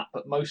hot on that,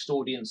 but most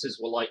audiences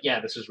were like, yeah,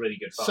 this is really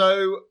good fun.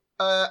 So...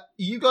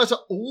 you guys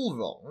are all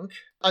wrong,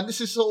 and this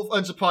is sort of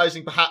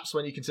unsurprising, perhaps,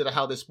 when you consider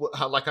how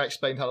like I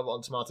explained, how the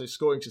Rotten Tomatoes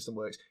scoring system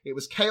works. It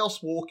was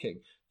Chaos Walking.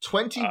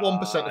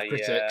 21% of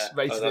critics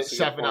rated it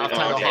 7 out of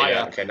 10 or higher.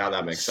 Yeah. Okay, now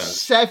that makes sense.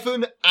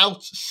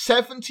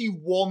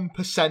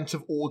 71%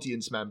 of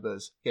audience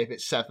members gave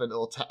it 7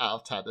 out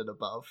of 10 and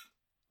above.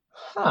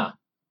 Huh.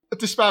 A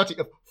disparity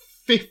of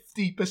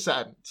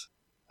 50%.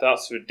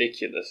 That's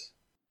ridiculous.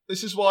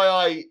 This is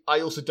why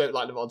I also don't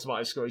like the Rotten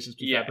Tomatoes scoring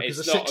system, because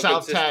a 6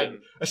 out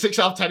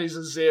of 10 is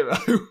a 0.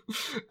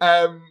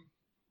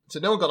 So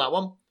no one got that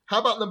one.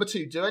 How about number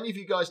 2? Do any of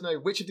you guys know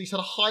which of these had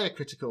a higher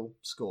critical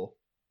score?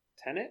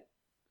 Tenet?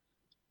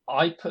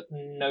 I put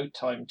No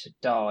Time to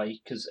Die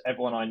because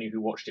everyone I knew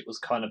who watched it was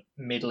kind of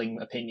middling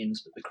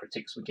opinions, but the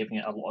critics were giving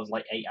it a lot of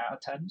like 8 out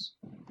of 10s.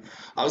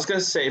 I was gonna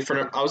say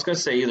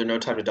either No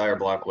Time to Die or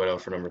Black Widow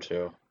for number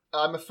 2.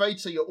 I'm afraid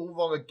so. You're all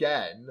wrong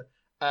again.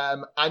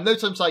 And No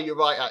Time to Die, you're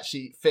right,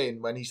 actually,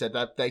 Finn, when he said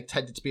that they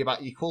tended to be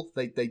about equal.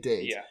 They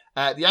did. Yeah.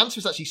 The answer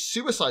is actually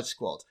Suicide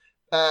Squad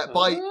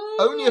by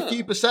only a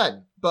few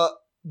percent, but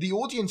the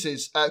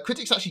audiences,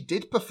 critics actually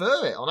did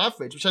prefer it on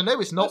average, which I know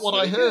is not That's what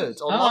really I heard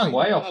good. online. I'm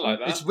way off. I like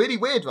that. It's really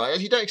weird, right?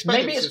 You don't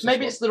expect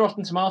Maybe it's the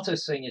Rotten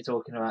Tomatoes thing you're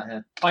talking about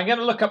here. I'm going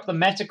to look up the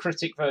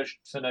Metacritic version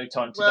for No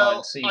Time to Die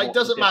and see what it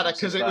doesn't the matter difference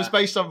because is it was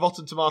there. based on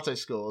Rotten Tomato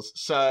scores,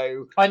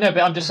 so I know,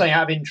 but I'm just saying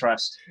out of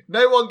interest.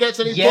 no one gets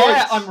any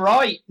Yeah, points. I'm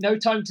right. No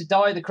Time to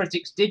Die, the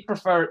critics did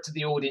prefer it to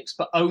the audience,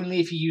 but only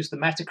if you use the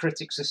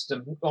Metacritic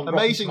system on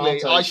Amazingly, Rotten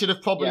Tomatoes. I should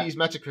have probably used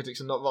Metacritics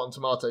and not Rotten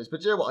Tomatoes,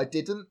 but you know what? I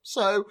didn't,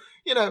 so,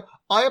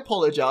 I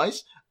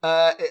apologise,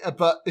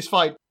 but it's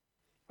fine.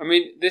 I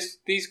mean,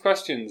 these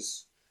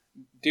questions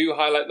do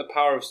highlight the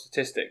power of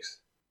statistics.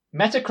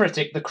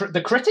 Metacritic,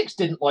 the critics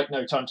didn't like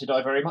No Time to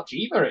Die very much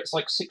either. It's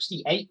like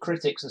 68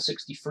 critics and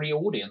 63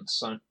 audience.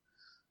 So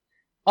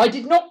I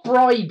did not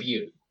bribe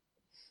you.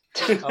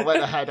 I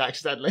went ahead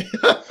accidentally.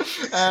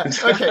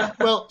 Okay,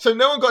 well, so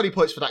no one got any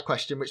points for that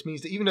question, which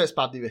means that even though it's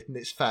badly written,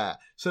 it's fair.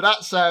 So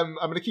that's, I'm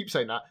going to keep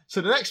saying that.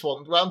 So the next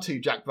one, round 2,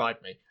 Jack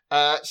bribed me.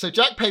 So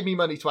Jack paid me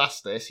money to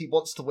ask this. He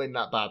wants to win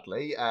that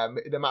badly.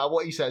 No matter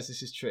what he says,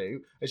 this is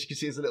true. As you can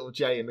see, there's a little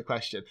J in the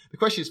question. The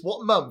question is,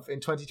 what month in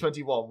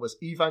 2021 was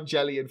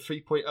Evangelion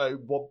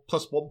 3.0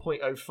 plus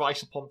 1.0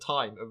 Thrice Upon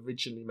Time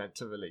originally meant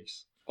to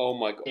release? Oh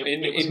my god!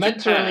 It was meant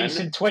to release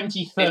in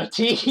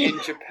 2013. In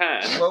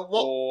Japan. Well,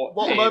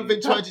 what month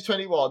in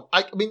 2021?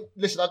 I mean,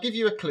 listen, I'll give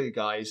you a clue,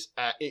 guys.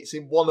 It's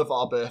in one of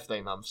our birthday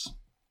months.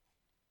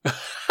 That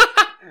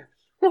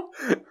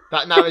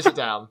narrows it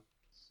down.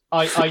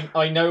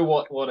 I know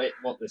what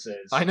this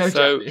is. I know.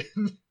 So,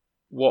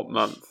 what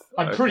month?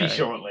 I'm pretty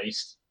sure, at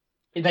least.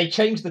 They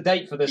changed the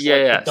date for this.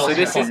 Yeah. So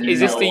this is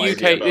this the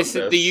UK? This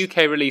is the UK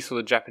release or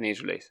the Japanese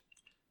release?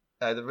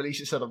 The release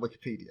is said on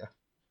Wikipedia.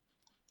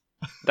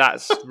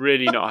 That's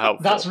really not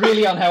helpful. That's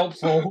really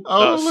unhelpful.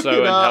 Oh, That's look so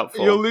it up.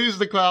 unhelpful. You'll lose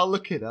the crowd.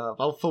 Look it up.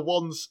 For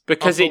once,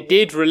 because it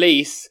did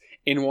release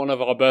in one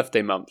of our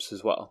birthday months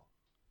as well.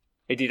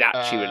 It did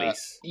actually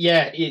release.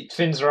 Yeah,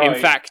 Finn's right. In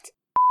fact,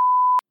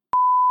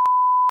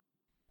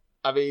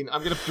 I mean,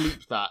 I'm going to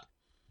bleep that.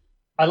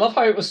 I love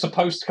how it was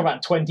supposed to come out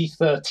in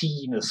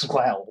 2013 as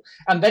well.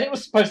 And then it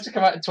was supposed to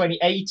come out in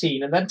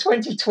 2018, and then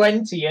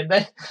 2020, and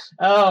then...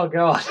 Oh,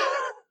 God.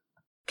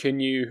 can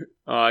you...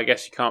 Oh, I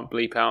guess you can't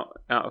bleep out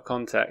of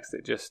context.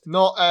 It just...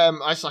 Not, I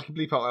can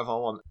bleep out whatever I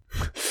want.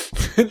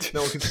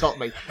 No one can stop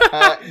me.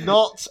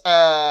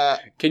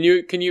 Can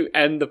you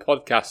end the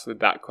podcast with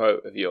that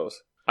quote of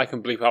yours? I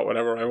can bleep out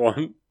whatever I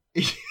want.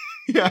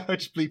 Yeah, I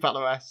just bleep out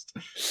the rest.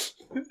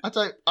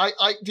 To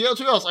be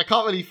honest, I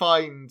can't really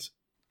find...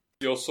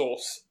 Your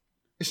source.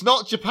 It's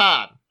not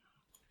Japan.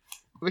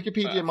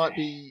 Wikipedia might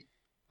be...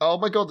 Oh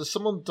my god, has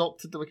someone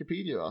doctored the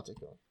Wikipedia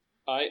article?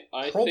 I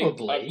Probably.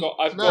 think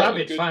I've No. got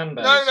Rabid good... fan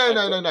base.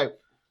 No.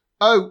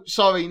 Oh,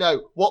 sorry,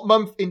 no. What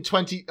month in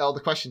 20... Oh, the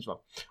question's wrong.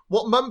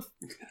 What month...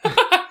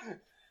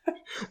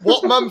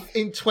 What month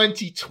in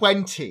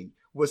 2020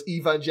 was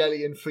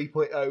Evangelion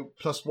 3.0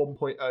 plus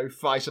 1.0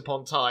 Thrice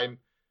Upon Time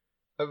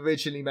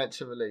originally meant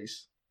to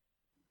release?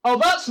 Oh,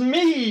 that's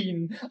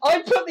mean!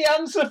 I put the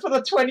answer for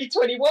the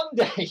 2021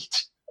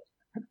 date.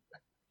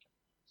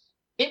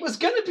 It was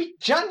going to be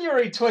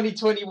January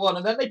 2021,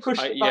 and then they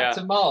pushed it back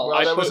to March.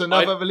 Well, there was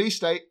another release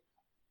date.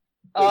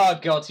 Oh,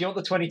 God, so you want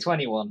the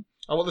 2021?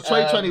 I want the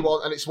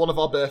 2021, and it's one of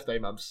our birthday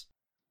months.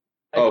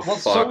 Oh, well, fuck.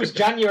 so it was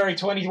January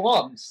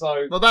 21,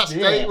 so... Well, that's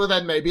yeah. Well,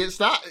 then maybe it's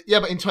that. Yeah,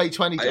 but in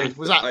 2020, Jack,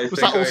 was that I also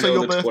think I know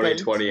your the birthday?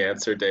 2020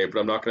 answer date, but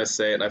I'm not going to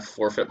say it, and I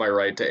forfeit my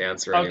right to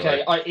answer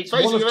anyway. Okay, it's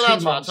Fraser, one of you're allowed 2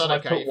 to months, answer, and I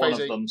okay, put one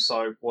Fraser. of them,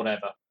 so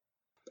whatever.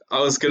 I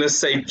was going to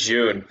say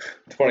June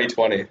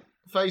 2020.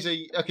 Fraser,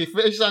 okay,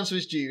 Fraser's answer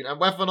is June, and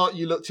whether or not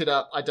you looked it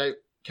up, I don't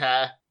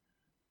care.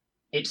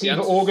 It's The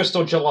either answer- August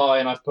or July,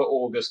 and I've put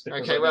August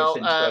because Okay, I know well,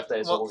 Finn's birthday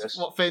is August.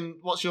 what Finn?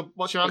 What's your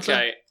answer?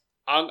 Okay,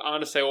 I'm going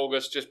to say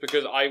August just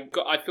because I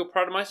feel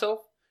proud of myself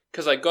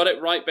because I got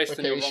it right based on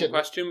Okay, your you wrong shouldn't.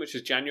 question, which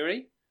is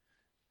January.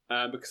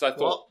 Because I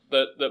thought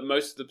that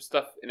most of the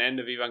stuff in End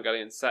of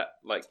Evangelion set,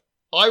 like...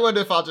 I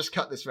wonder if I'll just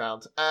cut this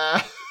round.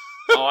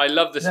 Oh, I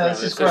love this No, round.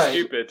 this It's is so great.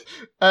 stupid.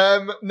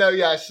 No,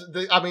 yes.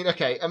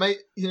 Okay.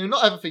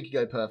 Not everything can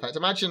go perfect.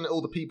 Imagine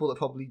all the people that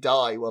probably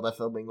die while they're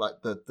filming,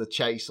 like, the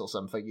chase or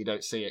something. You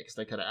don't see it because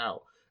they cut it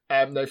out.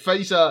 No,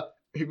 Fraser,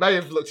 who may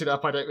have looked it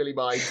up, I don't really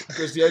mind,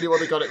 was the only one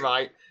that got it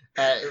right.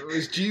 It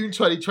was June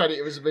 2020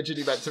 it was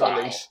originally meant to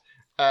release.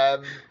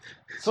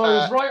 So I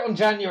was right on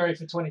January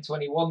for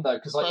 2021 though,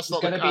 because That's it's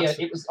not going the to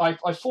be. answer.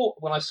 I thought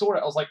when I saw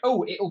it, I was like,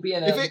 oh, it'll be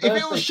an. If it'll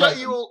birthday shut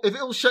you present. if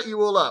it'll shut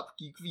you all up,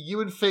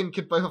 you and Finn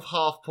could both have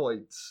half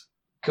points.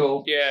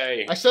 Cool.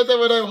 Yay. I said there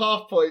were no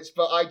half points,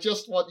 but I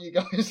just want you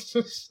guys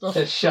to stop.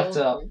 To shut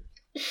up.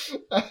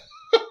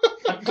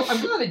 talking.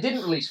 I'm glad it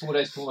didn't release 4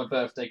 days before my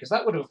birthday, because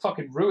that would have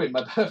fucking ruined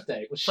my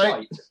birthday. It was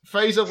shite.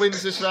 Fraser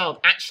wins this round.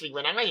 Actually,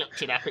 when I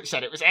looked it up, it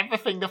said it was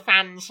everything the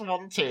fans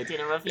wanted in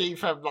a review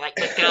from, like,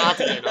 The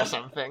Guardian or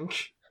something.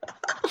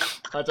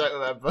 I don't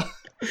remember.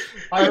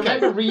 I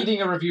remember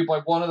reading a review by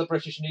one of the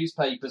British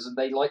newspapers, and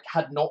they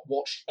had not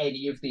watched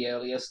any of the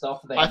earlier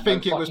stuff. They I had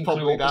think no it was fucking clue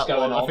probably what was that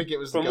going one. on. I think it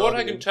was From The what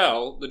I Guardian. can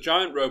tell, the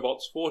giant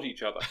robots fought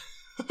each other.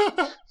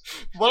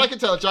 What I can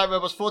tell, giant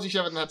robots fought each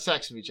other and had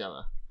sex with each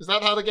other. Is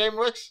that how the game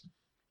works?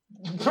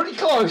 Pretty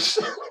close.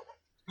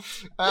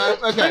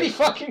 Okay. Pretty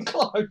fucking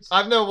close.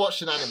 I've never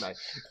watched an anime.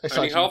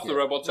 Only half the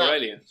robots No. are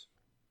aliens.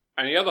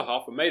 And the other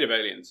half are made of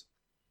aliens.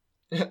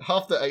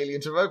 Half the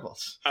aliens are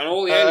robots. And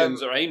all the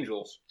aliens are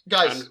angels.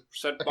 Guys, And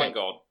sent by okay.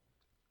 God.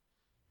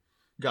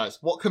 Guys,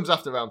 what comes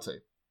after round 2?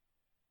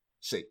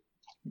 C.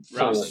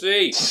 Round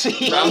C.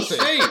 Round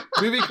C.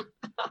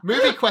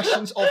 Movie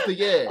questions of the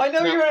year. I know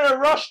Now- you're in a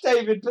rush,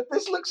 David, but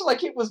this looks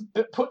like it was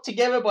put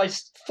together by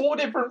 4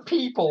 different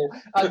people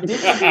at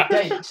different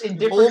dates in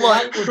different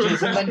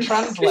languages and then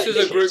translated. This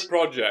is a group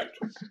project.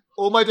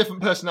 All my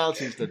different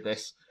personalities did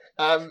this.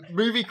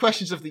 Movie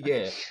questions of the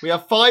year. We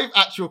have 5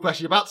 actual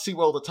questions. You're about to see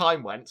where all the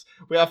time went.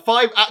 We have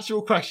 5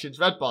 actual questions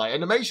read by,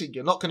 and amazing,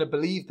 you're not going to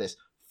believe this,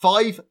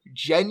 5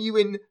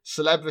 genuine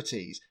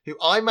celebrities who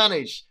I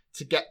managed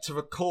to get to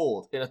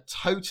record in a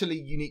totally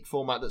unique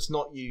format that's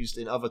not used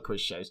in other quiz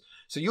shows.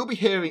 So you'll be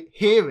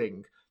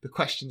hearing the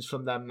questions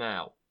from them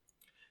now.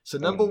 So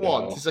number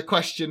 1, this is a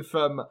question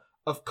from,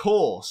 of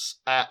course,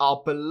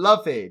 our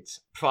beloved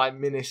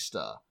Prime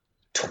Minister,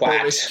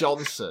 Boris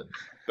Johnson.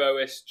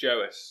 Boris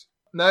Joas.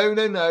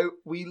 No.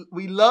 We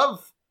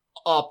love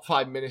our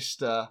Prime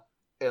Minister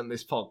in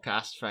this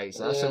podcast,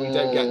 Fraser, so we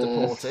don't get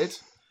deported.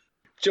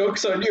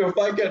 Joke's on you. If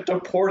I get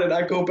deported,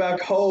 I go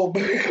back home.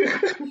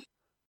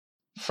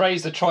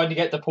 Fraser trying to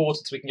get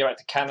deported so we can go back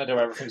to Canada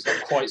where everything's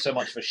not quite so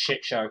much of a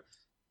shit show.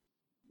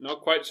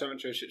 Not quite so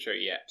much of a shit show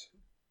yet.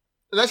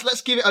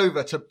 Let's give it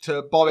over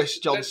to Boris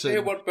Johnson. Let's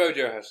hear what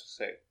Bojo has to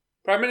say.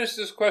 Prime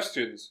Minister's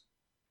questions.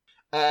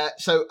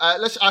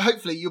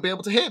 Hopefully you'll be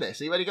able to hear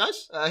this. Are you ready,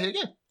 guys? Here you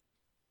go.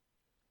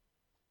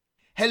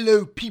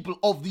 Hello, people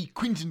of the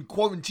Quentin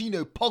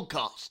Quarantino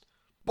podcast.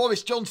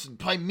 Boris Johnson,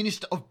 Prime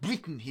Minister of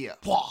Britain here.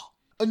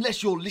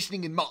 Unless you're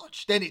listening in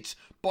March, then it's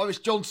Boris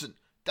Johnson,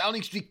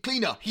 Downing Street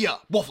Cleaner here.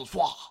 Waffles.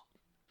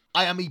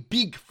 I am a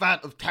big fan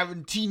of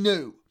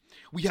Tarantino.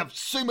 We have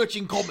so much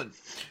in common.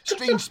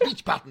 Strange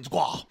speech patterns,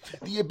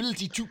 the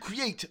ability to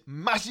create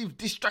massive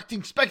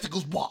distracting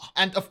spectacles,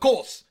 and of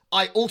course,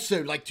 I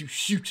also like to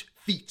shoot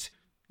feet,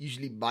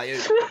 usually my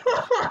own.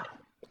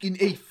 In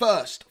a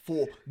first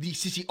for the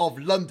city of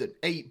London,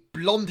 a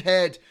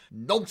blonde-haired,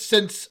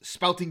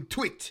 nonsense-spouting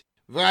twit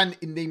ran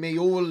in the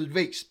mayoral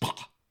race.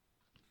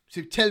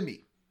 So tell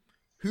me,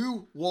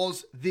 who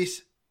was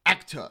this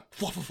actor?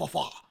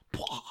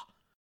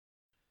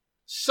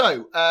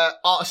 So,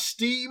 our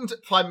esteemed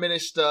Prime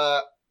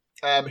Minister,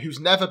 who's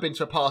never been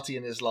to a party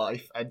in his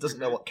life and doesn't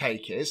know what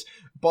cake is,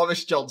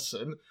 Boris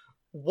Johnson,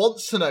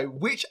 wants to know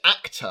which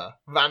actor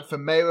ran for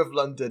Mayor of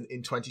London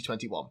in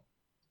 2021.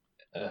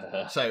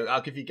 So,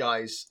 I'll give you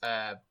guys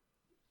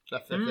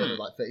like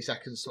 30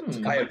 seconds to come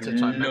I back have to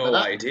try and remember no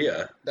that.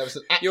 idea. There was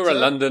an actor. You're a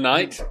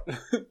Londonite.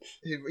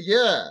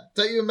 Yeah.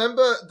 Don't you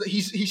remember that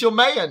he's your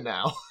mayor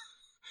now?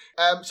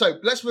 So,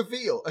 let's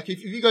reveal. Okay,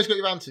 if you guys got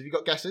your answers, have you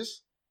got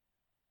guesses?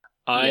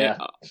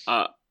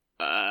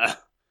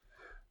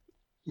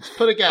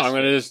 Put a guess. I'm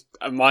gonna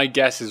my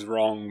guess is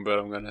wrong, but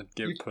I'm gonna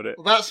put it.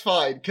 Well, that's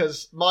fine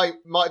because my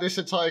this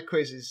entire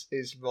quiz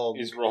is wrong.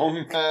 Is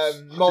wrong.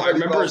 I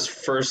remember his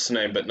first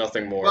name, but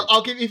nothing more. Well,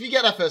 I'll give you, if you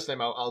get that first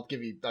name, I'll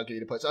give you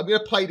the points. I'm going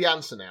to play the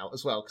answer now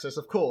as well because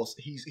of course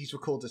he's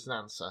recorded an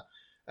answer.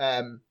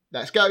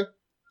 Let's go.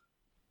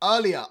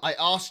 Earlier, I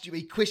asked you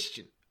a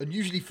question, and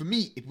usually for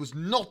me, it was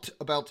not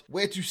about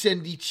where to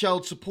send the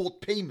child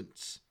support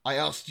payments. I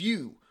asked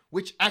you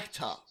which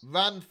actor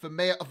ran for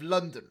Mayor of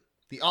London.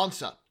 The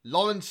answer,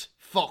 Lawrence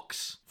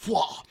Fox.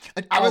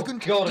 An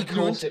arrogant,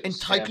 ignorant,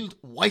 entitled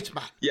white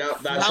man. Yeah,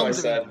 that's what I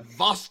said.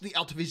 Vastly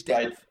out of his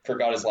depth. I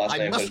forgot his last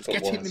name. I must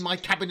get him in my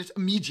cabinet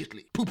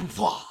immediately.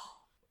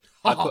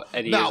 I put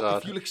Eddie now,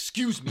 Izzard. if you'll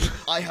excuse me,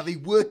 I have a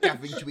work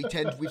gathering to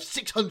attend with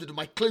 600 of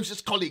my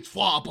closest colleagues.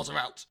 Bother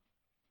out.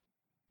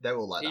 They're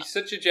all like that. He's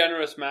such a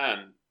generous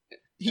man.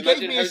 He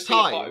Imagine gave me his hosting a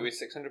party time. with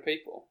 600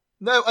 people.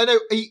 No, I know.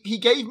 He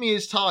gave me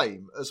his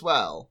time as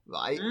well,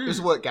 right? It was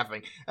a work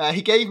gathering.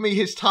 He gave me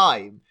his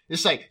time.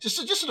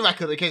 Just for the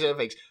record, in case anyone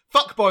thinks,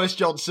 fuck Boris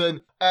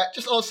Johnson.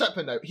 Just on a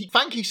separate note,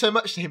 thank you so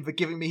much to him for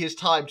giving me his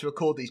time to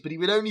record these, but he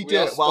would only do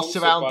it while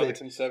surrounded by the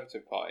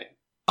Conservative Party.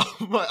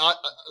 Right,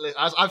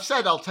 as I've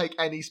said, I'll take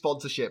any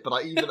sponsorship, but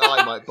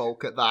I might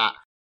balk at that.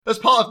 As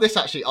part of this,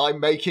 actually,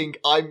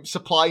 I'm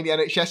supplying the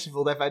NHS with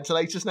all their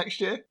ventilators next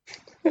year.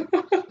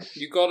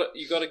 You got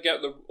to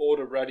get the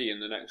order ready in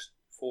the next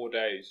 4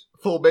 days.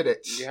 4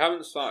 minutes. You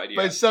haven't started yet.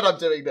 But instead, I'm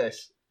doing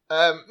this.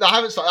 I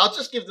haven't started. I'll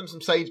just give them some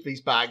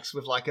Sainsbury's bags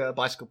with like a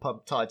bicycle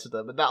pump tied to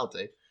them, and that'll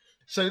do.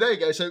 So there you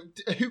go. So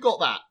who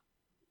got that?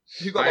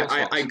 Who got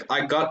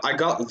I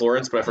got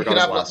Lawrence, but I forgot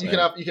his last name.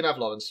 You can have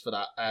Lawrence for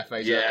that,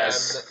 Fraser.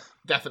 Yes.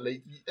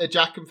 Definitely.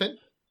 Jack and Finn?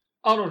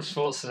 Arnold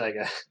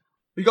Schwarzenegger.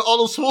 We got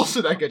Arnold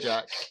Schwarzenegger,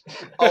 Jack.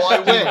 Oh, I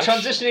wish.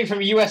 Transitioning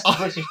from US to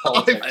British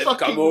politics. I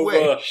fucking come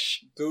over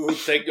wish. to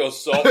take your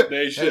soft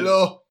nation.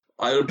 Hello.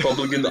 I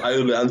Republican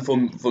Ireland for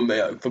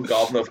mayor, for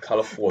governor of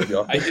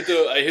California. I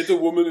hit a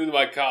woman in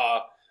my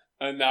car,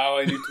 and now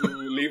I need to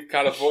leave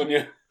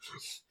California.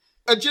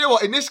 And do you know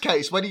what? In this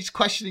case, when he's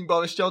questioning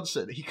Boris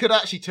Johnson, he could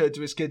actually turn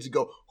to his kids and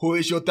go, "Who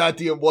is your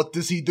daddy and what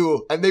does he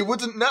do?" And they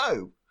wouldn't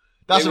know.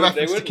 That's a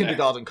reference to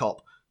Kindergarten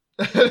Cop.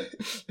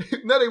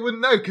 No, they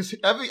wouldn't know because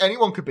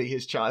anyone could be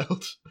his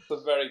child. It's a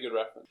very good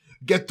reference.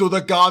 Get to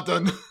the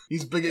garden.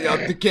 He's bringing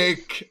out the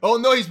cake. Oh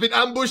no, he's been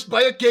ambushed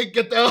by a cake.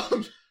 Get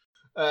down.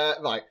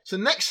 Right. So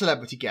next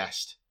celebrity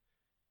guest,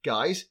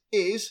 guys,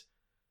 is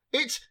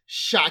It's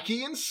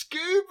Shaggy and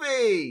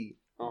Scooby!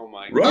 Oh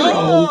my god. Right.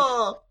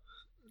 Oh!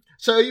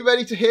 So are you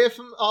ready to hear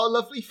from our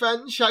lovely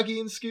friends, Shaggy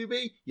and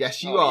Scooby?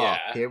 Yes, you are.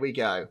 Yeah. Here we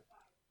go.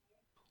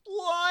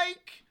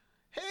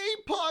 Hey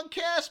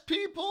podcast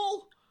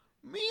people!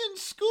 Me and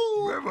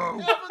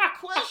Scoob have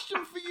a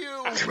question for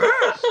you.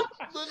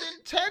 The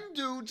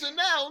Nintendo's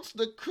announced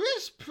that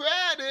Chris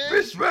Pratt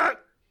is... Rule.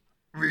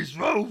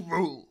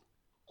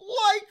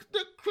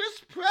 the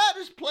Chris Pratt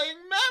is playing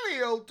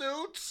Mario,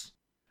 dudes!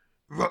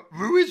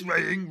 Who is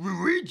playing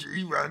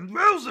Luigi and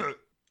Bowser?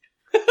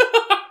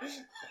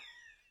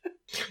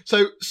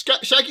 So,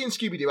 Shaggy and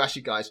Scooby-Doo ask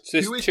you guys, So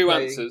who there's is two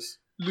playing answers.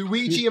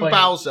 Luigi Who's and playing-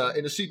 Bowser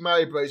in a Super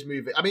Mario Bros.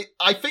 Movie? I mean,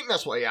 I think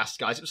that's what he asked,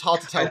 guys. It was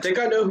hard to tell. I think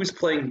I know who's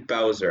playing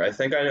Bowser. I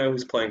think I know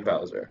both.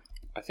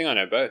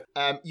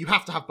 You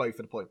have to have both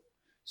for the point.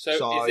 So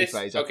Sorry, is this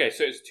Fraser. okay?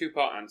 So it's a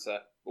two-part answer,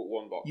 but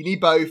one box. You need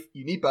both.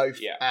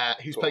 Yeah,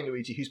 Who's cool. playing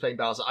Luigi? Who's playing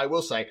Bowser? I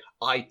will say,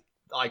 I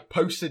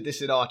posted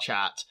this in our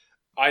chat.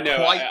 I know.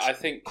 quite- I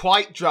think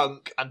Quite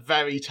drunk and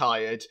very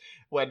tired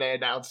when they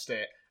announced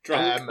it.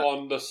 drunk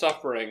on the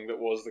suffering that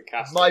was the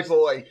cast. My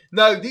boy.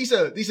 No, these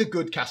are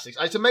good castings.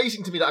 It's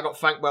amazing to me that I got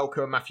Frank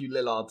Welker and Matthew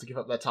Lillard to give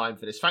up their time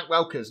for this. Frank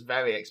Welker's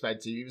very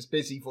expensive. He was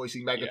busy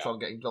voicing Megatron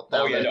getting dropped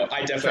down. Oh yeah, no,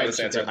 I definitely have this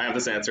trench. answer. I have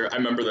this answer. I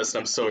remember this, and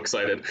I'm so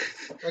excited.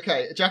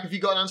 Okay, Jack, have you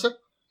got an answer?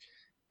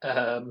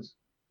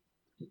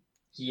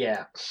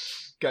 Yeah.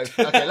 Go.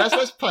 Okay,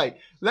 let's play.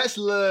 Let's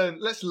learn.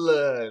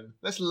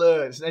 It's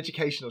an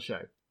educational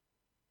show.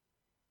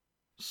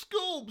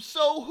 Scoob,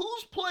 so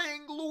who's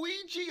playing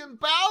Luigi and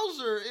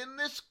Bowser in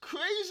this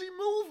crazy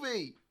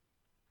movie?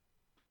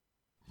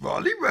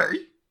 Raleigh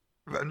Ray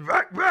and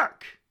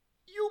Rack.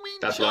 You mean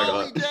That's what I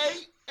Charlie got. Day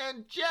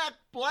and Jack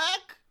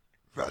Black?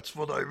 That's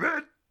what I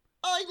read.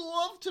 I'd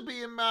love to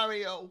be in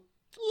Mario.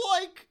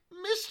 Like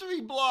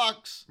mystery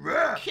blocks,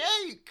 Rah,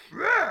 cake,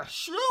 rah,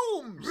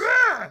 shrooms.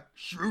 rah.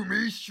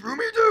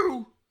 Shroomy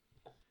doo.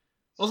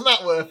 Wasn't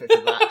that worth it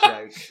for that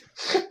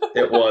joke?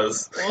 It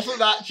was. Wasn't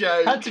that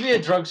joke? Had to be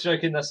a drugs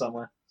joke in there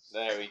somewhere.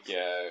 There we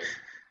go.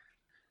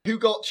 Who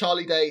got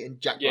Charlie Day and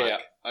Jack Yeah,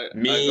 Black? I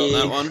Me.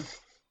 got that one.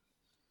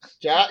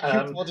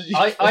 Jack, what did you?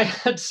 I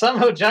had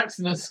Samuel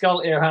Jackson and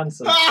Skull Ear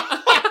Hansen.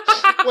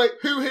 Wait,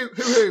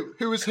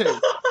 who was who?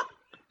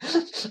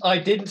 I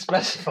didn't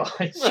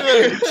specify.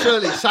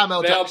 Surely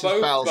Samuel They are Jackson's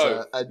both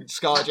Bowser and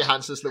Scarlett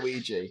Johansson's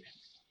Luigi.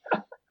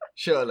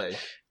 Surely.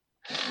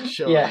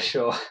 Yeah,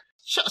 sure.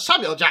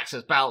 Samuel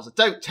Jackson's Bowser.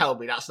 Don't tell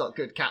me that's not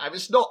good cat. I mean,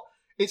 it's not.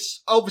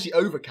 It's obviously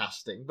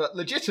overcasting, but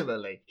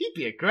legitimately, he'd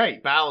be a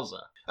great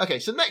Bowser. Okay,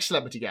 so next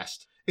celebrity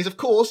guest is, of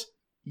course,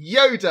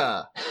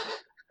 Yoda.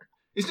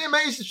 Isn't it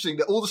amazing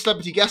that all the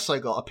celebrity guests I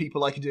got are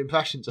people I can do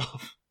impressions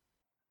of?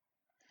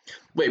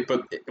 Wait,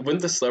 but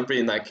wouldn't the celebrity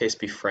in that case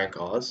be Frank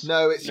Oz?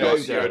 No, it's No, Yoda.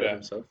 it's Yoda.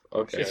 Himself?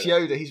 Okay. It's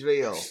Yoda. He's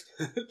real.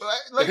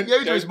 Like,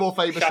 Yoda is more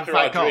famous than Shatter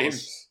our Frank Oz.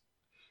 dreams.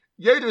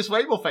 Yoda is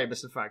way more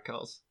famous than Frank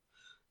Oz.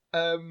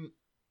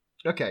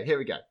 Okay, here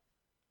we go.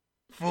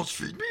 Force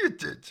feed me it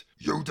did.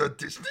 Yoda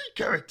Disney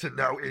character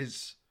now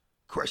is.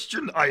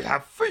 Question I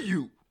have for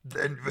you.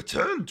 Then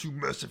return to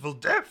merciful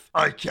death.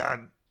 I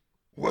can.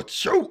 What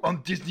show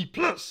on Disney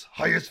Plus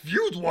highest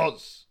viewed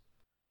was?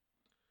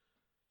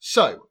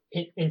 So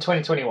In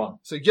 2021.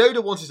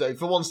 Yoda wanted to know,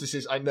 for once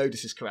I know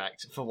this is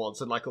correct, for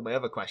once, unlike all my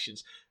other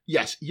questions.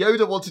 Yes,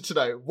 Yoda wanted to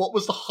know, what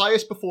was the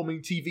highest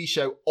performing TV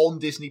show on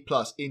Disney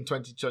Plus in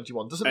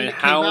 2021? Doesn't mean And it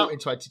came how- out in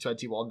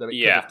 2021, though it could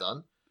Yeah. have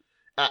done.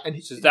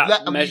 And So is that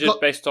and we've measured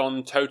got based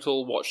on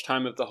total watch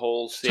time of the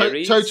whole to-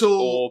 series, total,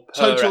 or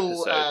per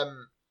total,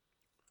 episode?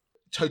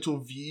 total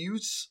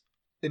views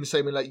in the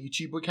same way like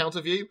YouTube would count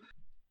a view.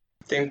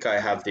 I think I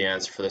have the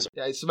answer for this.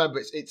 Yeah, remember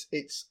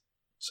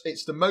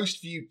it's the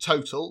most viewed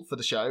total for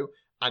the show,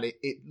 and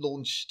it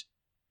launched.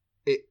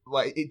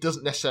 It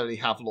doesn't necessarily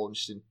have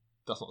launched in.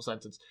 That's not a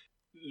sentence.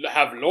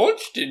 Have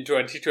launched in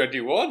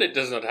 2021. It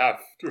does not have.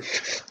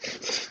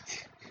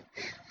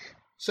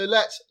 So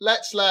let's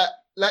let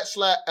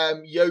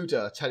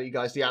Yoda tell you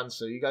guys the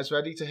answer. Are you guys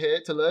ready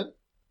to learn?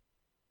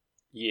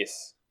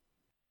 Yes.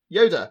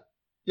 Yoda,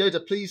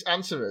 please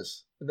answer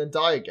us and then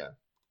die again.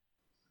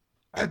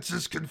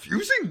 Answers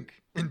confusing.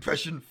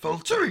 Impression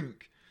faltering.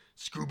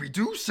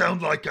 Scooby-Doo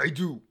sound like I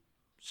do.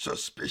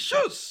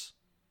 Suspicious.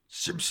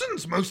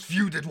 Simpsons most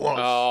viewed it was.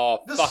 Oh,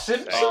 The fuck.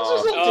 Simpsons Oh,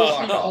 was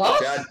on Disney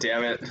Plus? God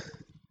damn it.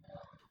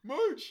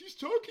 Marge, she's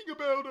talking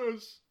about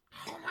us.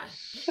 Homer,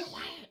 be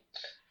quiet.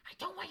 I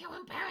don't want you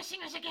embarrassing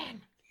us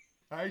again.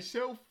 I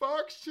sell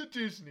Fox to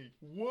Disney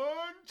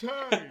one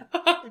time,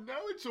 and now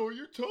it's all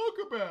you talk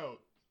about.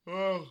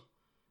 Oh,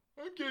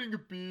 I'm getting a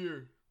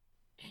beer.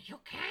 You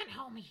can't,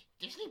 homie.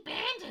 Disney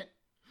banned it.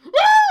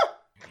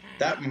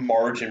 That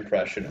Marge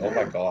impression, oh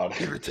my god.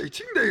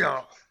 Irritating they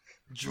are.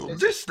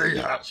 Jaundice they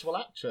The have. actual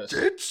actress.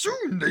 Dead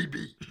soon they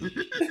be.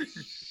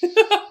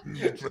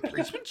 Need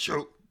replacement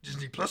show.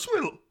 Disney Plus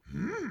will.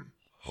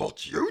 Hot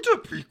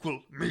Yoda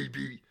prequel,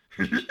 maybe.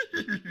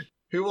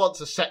 Who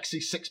wants a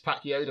sexy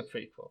six-pack Yoda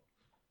prequel?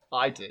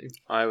 I do.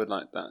 I would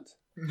like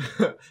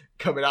that.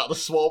 Coming out of the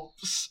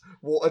swamps,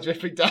 water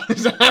dripping down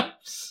his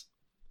abs.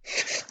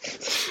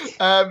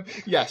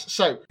 Yes,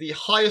 so the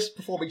highest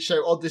performing show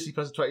on Disney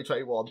Plus in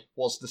 2021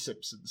 was The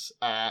Simpsons.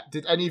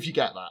 Did any of you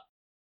get that?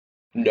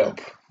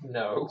 Nope.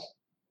 No.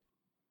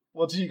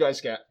 What did you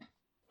guys get?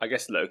 I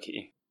guess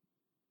Loki.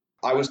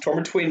 I was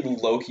torn between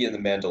Loki and The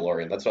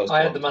Mandalorian. That's what I was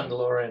I torn had The between.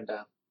 Mandalorian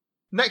down.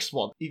 Next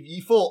one. If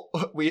you thought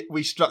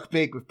we struck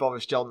big with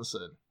Boris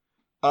Johnson.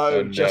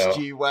 Oh, no. just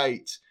you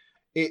wait.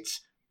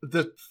 It's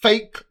the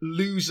fake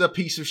loser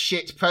piece of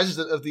shit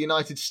president of the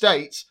United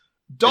States,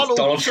 It's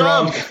Donald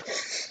Trump.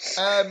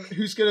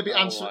 who's going to be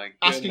Oh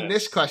asking my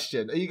this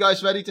question. Are you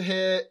guys ready to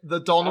hear the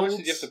How Donald's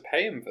much did you have to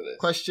pay him for this?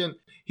 question?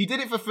 He did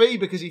it for free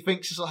because he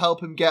thinks this will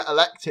help him get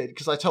elected.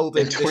 Because I told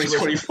him In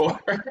 2024.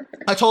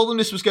 I told him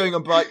this was going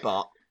on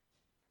Breitbart.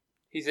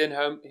 He's in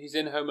Home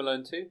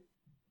Alone 2.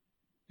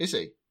 Is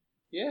he?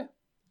 Yeah.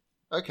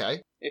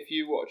 Okay. If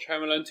you watch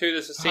Home Alone 2,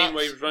 there's a scene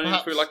where he's running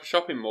perhaps. through like a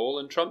shopping mall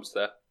and Trump's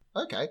there.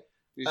 Okay.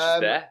 He's just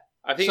there.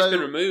 I think so it's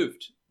been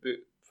removed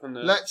from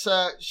the Let's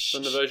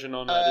from the version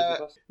on Disney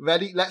Plus.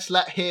 ready. Let's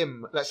let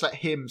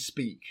him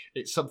speak.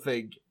 It's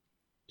something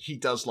he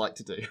does like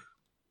to do.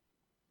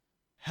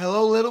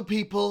 Hello, little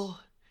people.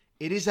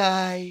 It is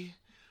I,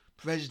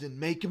 President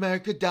Make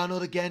America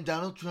Donald again,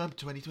 Donald Trump,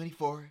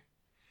 2024.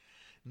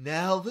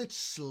 Now that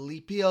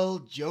sleepy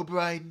old Joe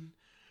Biden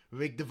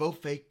rigged the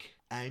vote fake,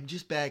 I'm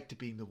just back to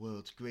being the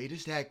world's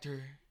greatest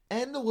actor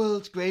and the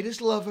world's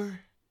greatest lover.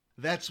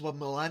 That's what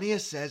Melania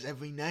says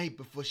every night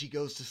before she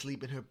goes to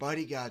sleep in her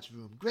bodyguard's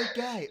room. Great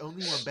guy,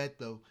 only one bed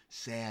though.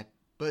 Sad.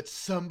 But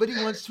somebody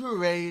wants to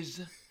erase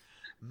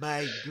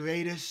my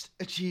greatest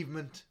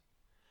achievement.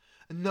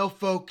 No,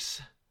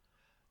 folks,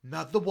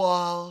 not the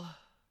wall.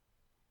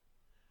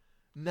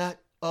 Not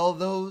all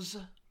those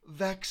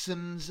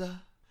vaccines.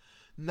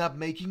 Not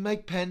making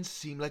Mike Pence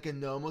seem like a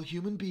normal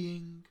human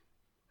being.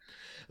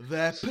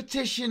 They're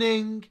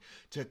petitioning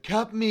to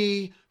cut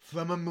me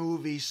from a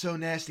movie so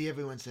nasty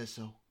everyone says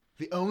so.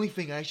 The only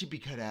thing I should be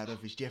cut out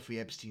of is Jeffrey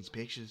Epstein's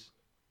pictures.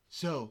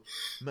 So,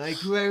 my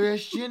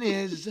question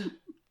is,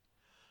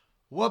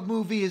 what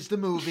movie is the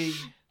movie,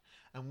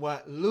 and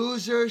what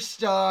loser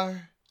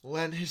star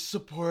lent his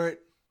support?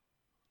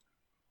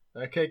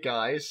 Okay,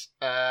 guys.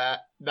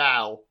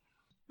 Now,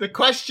 the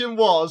question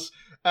was,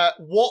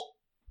 what...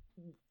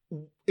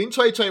 In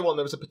 2021,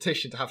 there was a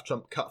petition to have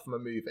Trump cut from a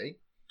movie.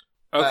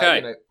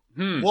 Okay.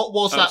 What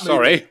was that movie?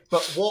 Sorry.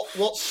 But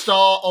what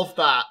star of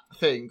that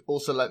thing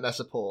also lent their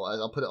support?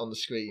 I'll put it on the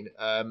screen.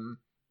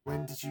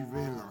 When did you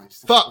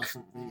realise this Fuck!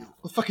 wasn't real?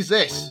 What the fuck is When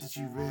this? did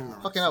you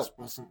realise Fucking hell. this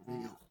wasn't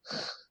real?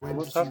 When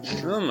What's did you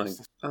happening? realise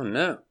this Oh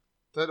no.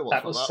 Don't know what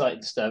That was slightly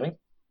disturbing.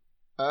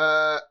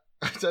 I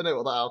don't know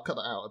what that. I'll cut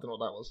that out. I don't know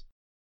what that was.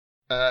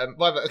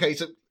 Right, okay,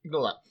 so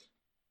ignore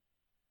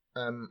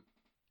that.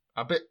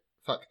 A bit.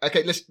 Fuck.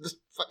 Okay, let's.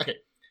 Fuck, okay.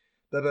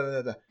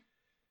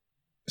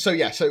 So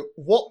yeah. So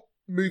what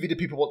movie did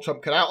people want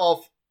Trump cut out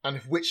of, and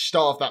which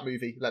star of that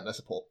movie lent their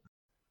support?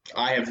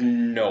 I have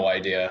no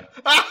idea.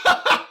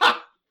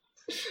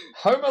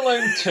 Home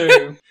Alone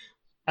 2,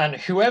 and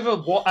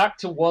what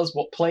actor was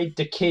what played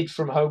the kid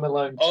from Home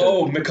Alone 2.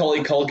 Oh,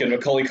 Macaulay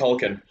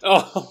Culkin.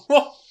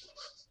 Oh.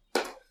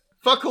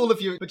 Fuck all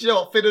of you. But you know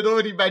what? Finn had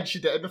already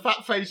mentioned it, and the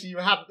fact phrase you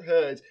hadn't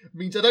heard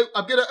means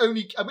I'm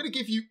gonna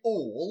give you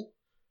all.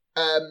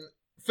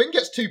 Finn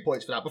gets 2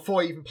 points for that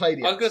before I even play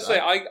the I answer. was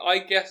gonna say I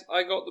guess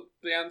I got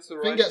the answer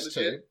right. Finn gets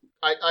legit.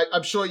 2.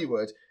 I'm sure you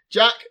would.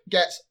 Jack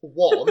gets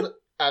 1,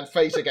 and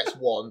Fraser gets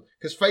 1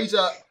 because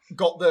Fraser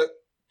got the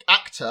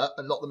actor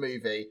and not the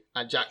movie,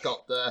 and Jack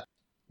got the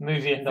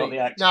Movie and not the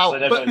actor, now. so I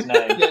don't know his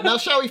name. Yeah, now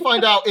shall we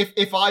find out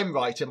if I'm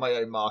right in my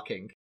own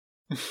marking?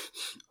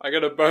 I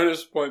got a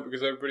bonus point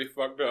because everybody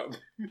fucked up.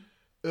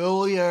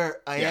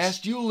 Earlier, I Yes.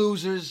 asked you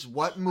losers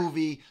what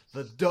movie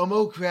the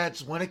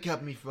Democrats want to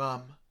cut me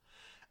from,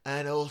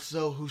 and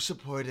also who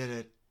supported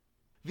it.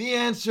 The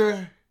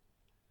answer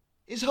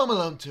is Home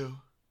Alone 2.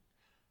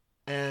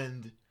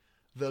 And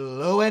the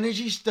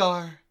low-energy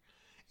star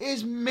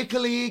is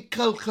Macaulay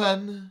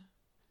Culkin.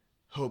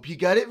 Hope you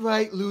got it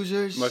right,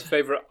 losers. My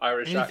favourite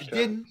Irish And if actor. you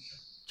didn't,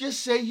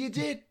 just say you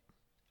did.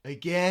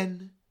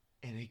 Again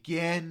and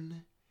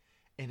again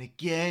and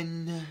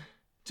again.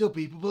 Till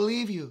people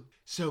believe you.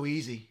 So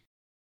easy.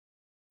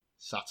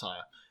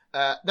 Satire.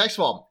 Next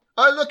one.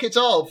 Oh, look, it's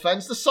our old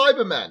friends, the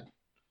Cybermen.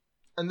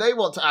 And they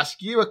want to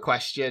ask you a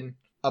question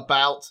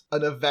about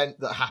an event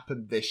that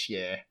happened this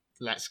year.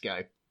 Let's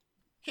go.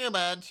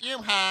 Humans,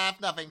 you have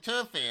nothing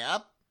to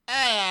fear.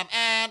 I am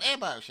an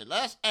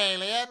emotionless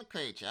alien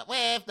creature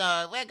with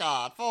no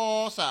regard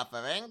for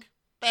suffering.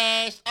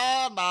 Based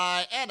on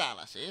my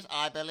analysis,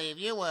 I believe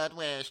you would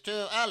wish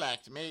to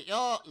elect me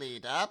your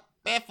leader.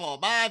 Before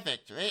my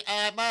victory,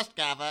 I must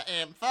gather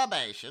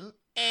information.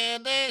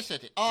 In the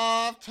city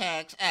of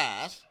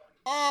Texas,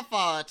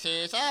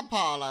 authorities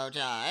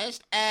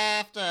apologized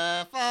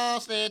after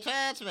falsely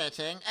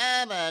transmitting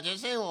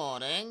emergency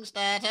warnings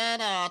that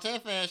an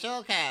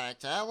artificial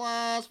character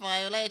was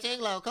violating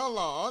local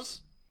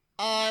laws.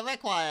 I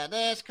require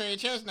this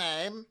creature's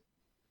name.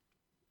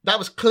 That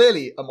was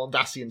clearly a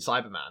Mondasian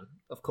Cyberman.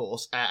 of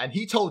course, and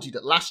he told you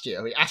that last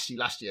year, or he asked you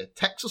last year,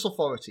 Texas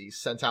authorities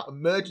sent out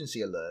emergency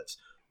alerts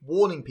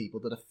warning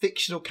people that a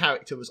fictional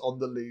character was on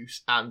the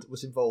loose and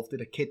was involved in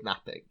a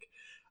kidnapping.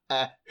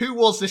 Who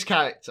was this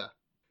character?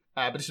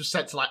 But this was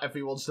sent to like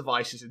everyone's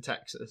devices in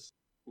Texas.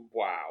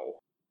 Wow.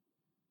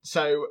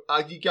 So,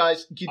 you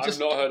guys, I've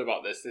not heard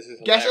about this. This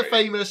is guess hilarious. a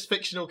famous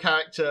fictional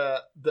character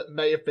that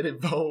may have been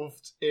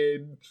involved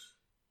in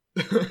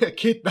a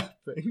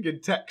kidnapping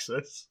in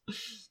Texas.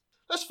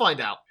 Let's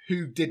find out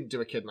who didn't do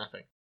a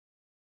kidnapping.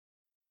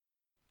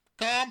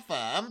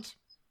 Confirmed.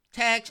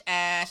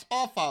 Texas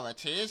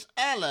authorities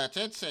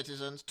alerted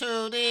citizens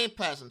to the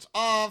presence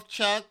of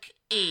Chuck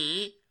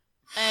E.,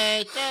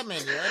 a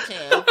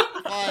diminutive,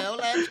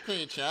 violent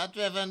creature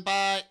driven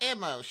by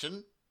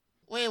emotion.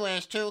 We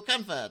wish to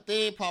convert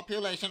the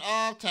population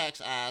of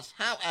Texas.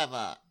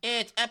 However,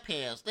 it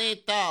appears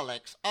the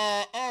Daleks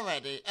are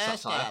already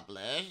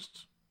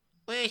established.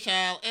 We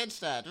shall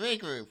instead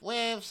regroup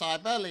with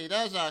cyber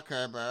leader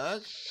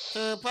Zuckerberg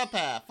to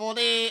prepare for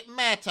the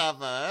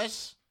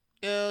metaverse.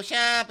 You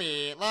shall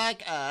be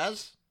like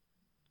us.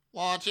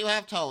 Once you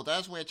have told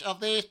us which of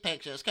these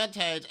pictures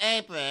contains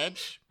a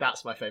bridge.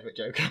 That's my favourite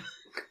Joker.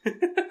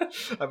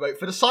 I vote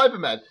for the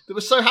Cybermen that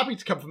were so happy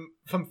to come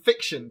from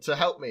fiction to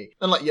help me,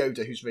 unlike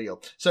Yoda, who's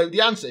real. So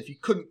the answer, if you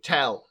couldn't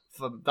tell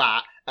from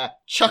that,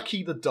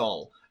 Chucky the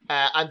doll.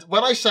 And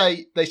when I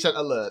say they sent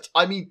alerts,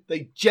 I mean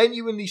they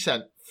genuinely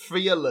sent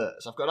 3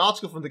 alerts. I've got an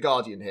article from The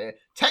Guardian here.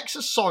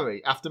 Texas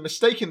sorry after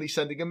mistakenly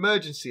sending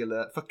emergency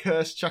alert for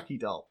cursed Chucky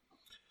doll.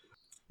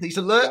 These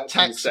alert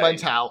texts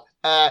went out.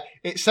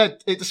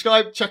 It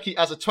described Chucky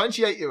as a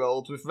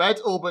 28-year-old with red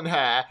auburn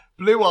hair,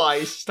 blue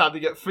eyes,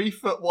 standing at 3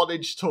 foot 1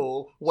 inch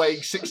tall,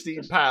 weighing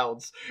 16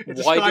 pounds. It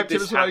described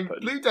him as wearing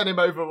blue denim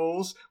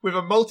overalls with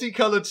a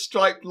multicoloured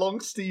striped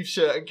long sleeve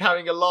shirt and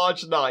carrying a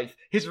large knife.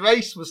 His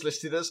race was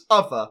listed as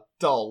other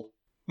doll.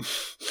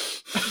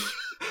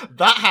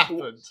 That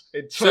happened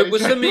in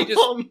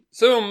 2021.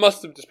 Someone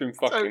must have just been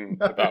fucking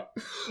about.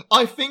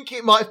 I think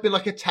it might have been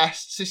like a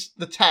test,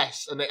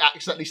 and they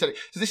accidentally said it.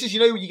 So this is,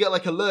 when you get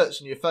like alerts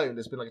on your phone,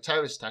 there's been like a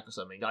terrorist attack or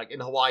something. Like in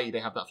Hawaii,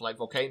 they have that for like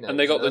volcanoes. And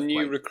they got the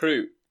new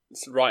recruit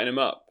writing him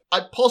up.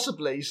 And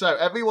possibly, so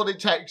everyone in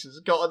Texas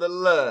got an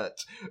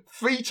alert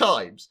 3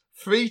 times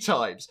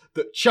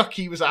that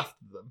Chucky was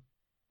after them.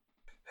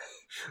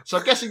 So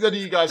I'm guessing none of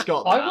you guys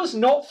got that. I was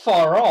not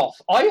far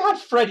off. I had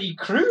Freddy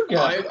Krueger.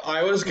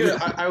 I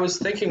was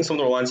thinking some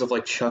of the lines of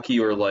like Chucky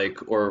or like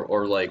But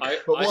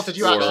what did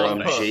you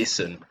actually put?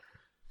 Jason.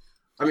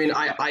 I mean,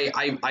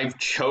 I've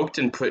choked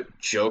and put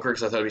Joker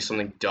because I thought it'd be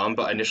something dumb,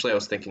 but initially I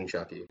was thinking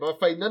Chucky. I'm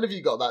afraid none of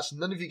you got that, so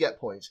none of you get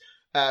points.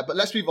 But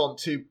let's move on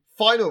to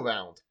final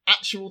round.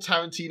 Actual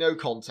Tarantino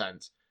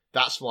content.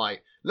 That's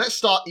right. Let's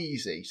start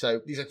easy. So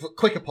these are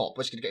quicker pop.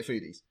 We're just going to get through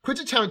these.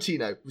 Quentin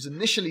Tarantino was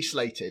initially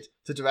slated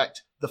to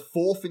direct the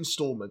 4th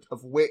installment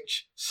of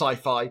which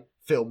sci-fi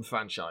film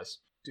franchise?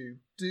 Finn,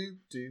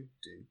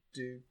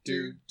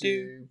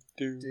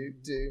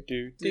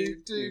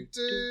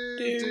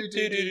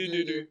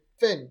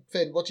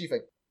 what do you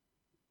think?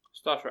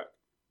 Star Trek.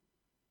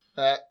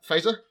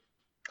 Fraser?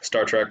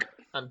 Star Trek.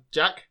 And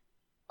Jack?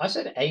 I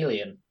said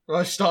Alien.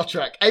 Right, Star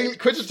Trek.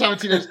 Quentin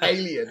Tarantino's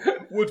Alien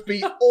would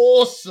be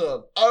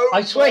awesome.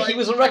 I swear he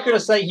was on record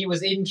as saying he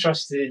was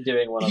interested in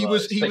doing one of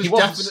those. He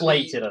wasn't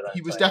slated at that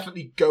He was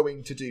definitely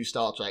going to do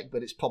Star Trek,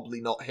 but it's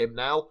probably not him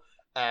now.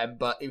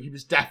 But he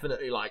was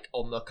definitely like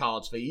on the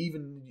cards for. He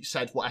even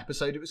said what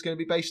episode it was going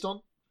to be based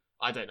on.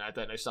 I don't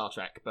know Star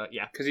Trek, but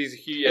yeah, because he's a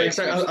huge. Yeah,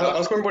 exactly. I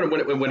was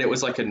remember when it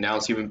was like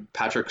announced. Even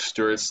Patrick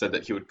Stewart said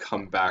that he would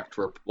come back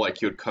to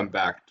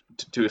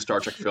a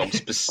Star Trek film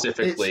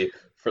specifically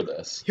for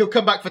this. He'll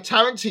come back for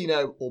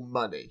Tarantino or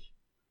money.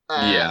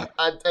 Yeah,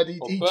 and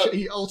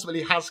he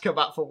ultimately has come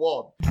back for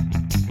 1.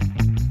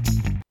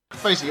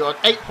 Fraser, you're on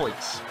 8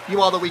 points. You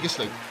are the weakest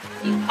link.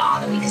 You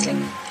are the weakest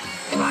link.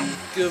 Goodbye.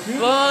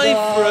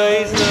 Goodbye,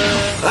 Fraser.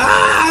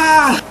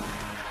 Ah!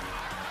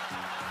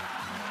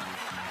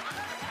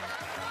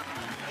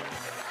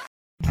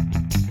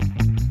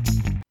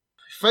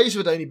 Fraser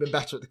had only been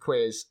better at the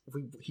quiz if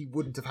he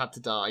wouldn't have had to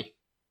die.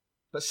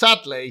 But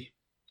sadly,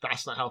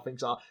 that's not how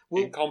things are.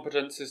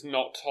 Incompetence is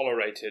not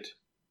tolerated.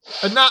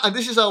 And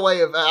this is our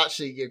way of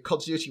actually,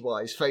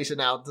 continuity-wise, Fraser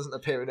now doesn't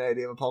appear in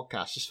any other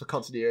podcast just for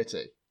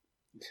continuity.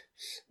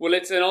 Well,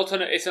 it's an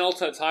alternate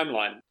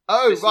timeline.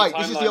 Oh, this right.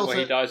 This is the timeline where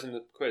he dies in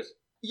the quiz.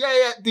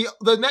 Yeah. The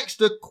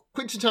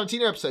Quentin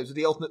Tarantino episodes are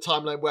the alternate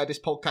timeline where this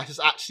podcast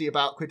is actually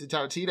about Quentin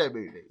Tarantino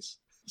movies.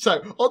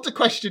 So, on to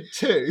question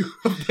 2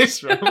 of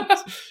this round.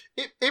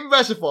 In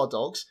Reservoir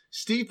Dogs,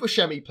 Steve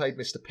Buscemi played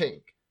Mr.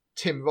 Pink,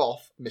 Tim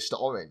Roth, Mr.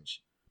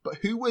 Orange. But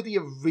who were the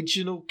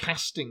original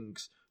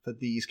castings for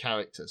these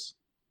characters?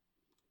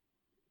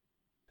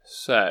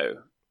 So,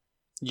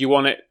 you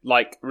want it,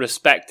 like,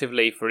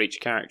 respectively for each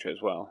character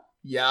as well?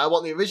 Yeah, I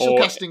want the original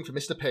casting for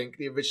Mr. Pink,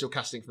 the original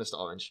casting for Mr.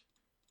 Orange.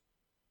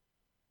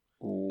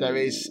 Ooh. There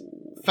is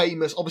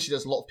famous, obviously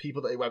there's a lot of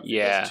people that they went for.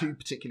 Yeah. There's 2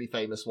 particularly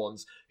famous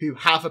ones who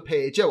have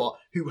appeared,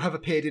 who have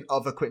appeared in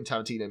other Quentin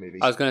Tarantino movies.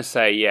 I was going to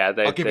say, yeah,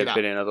 they've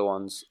been in other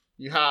ones.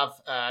 You have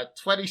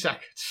 20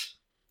 seconds.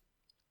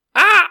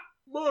 Ah!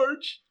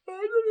 Marge! I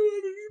don't know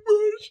anything,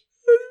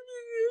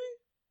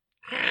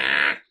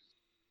 Marge.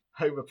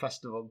 Homer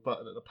pressed the wrong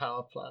button at the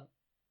power plant.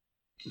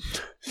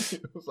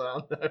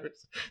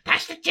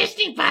 That's the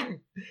Disney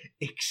button!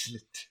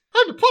 Excellent.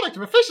 I'm the product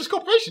of a faceless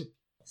corporation.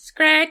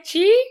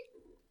 Scratchy?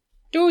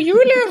 Do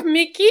you love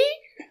Mickey?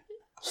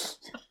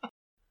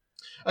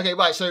 Okay,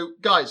 right, so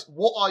guys,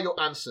 what are your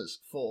answers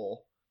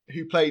for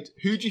who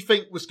do you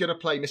think was going to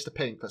play Mr.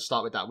 Pink? Let's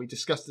start with that. We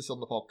discussed this on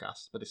the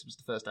podcast, but this was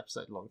the first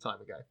episode a long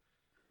time ago.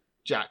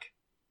 Jack.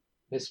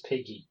 Miss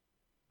Piggy.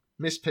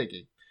 Miss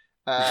Piggy.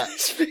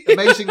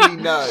 Amazingly,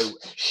 no.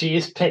 She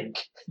is pink.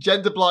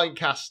 Gender blind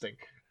casting.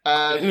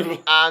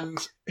 And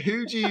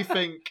who do you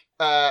think,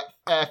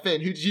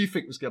 Finn, who did you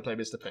think was going to play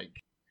Mr. Pink?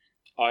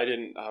 I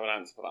didn't have an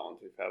answer for that one,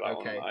 to be fair.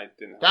 Okay. One, I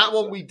didn't have that an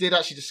one answer. we did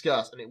actually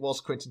discuss, and it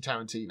was Quentin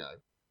Tarantino.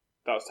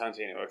 That was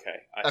Tarantino, okay.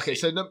 Okay,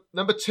 so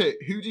number 2,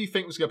 who do you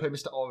think was going to play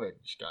Mr.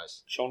 Orange,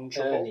 guys? John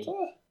Travolta?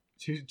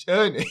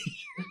 Ernie.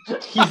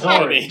 He's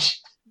orange.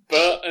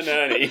 Bert and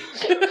Ernie.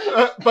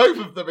 Both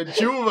of them in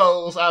dual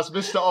roles as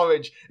Mr.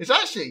 Orange. It's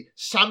actually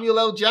Samuel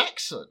L.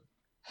 Jackson.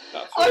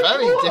 That's A right.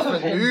 very thought of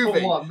different him for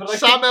movie. one, but I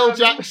Sam couldn't L.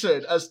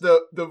 Jackson as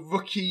the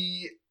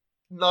rookie,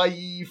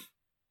 naive,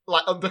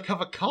 like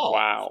undercover cop.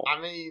 Wow.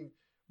 I mean,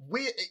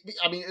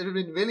 it would have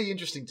been really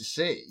interesting to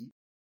see.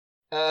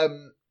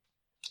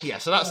 Yeah,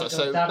 so that's that.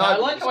 So Damn it, I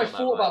neither like of us how I got that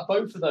thought right. about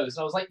both of those,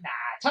 and I was like,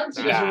 nah, Tarantino's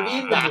Nah. already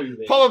in Nah, the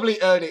movie.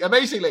 probably Ernie.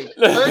 Amazingly,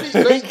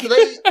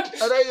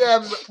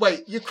 Ernie.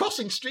 Wait, you're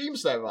crossing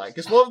streams there, right?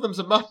 Because one of them's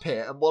a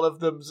Muppet and one of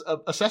them's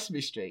a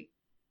Sesame Street.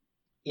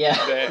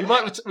 Yeah.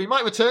 We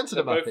might return to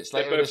the They're Muppets both, later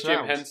they're in both this Jim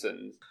round.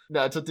 Henson.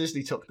 No, until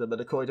Disney took them,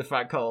 and according to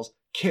Frank Coles,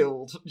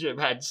 killed Jim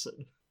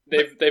Henson.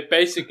 They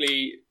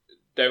basically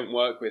don't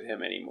work with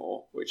him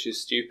anymore, which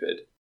is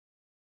stupid.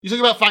 You're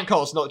talking about Frank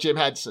Coles, not Jim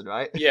Henson,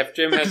 right? Yeah,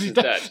 Jim 'Cause Henson's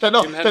dead. They're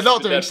not. Jim They're Henson's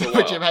not been doing dead for a stuff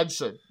with while. Jim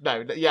Henson.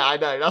 No. Yeah, I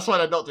know. That's why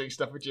they're not doing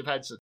stuff with Jim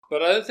Henson.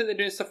 But I don't think they're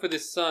doing stuff with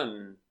his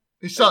son.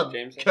 His son,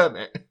 James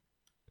Kermit.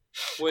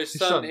 Well, his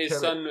Kermit.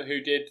 son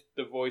who did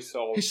the voice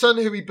of... His son,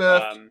 who he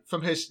birthed Um,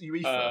 from his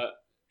urethra,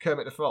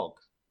 Kermit the Frog.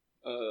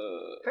 uh,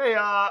 Hey,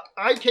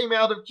 I came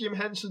out of Jim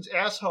Henson's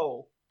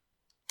asshole.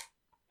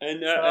 and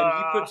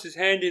he puts his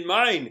hand in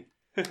mine.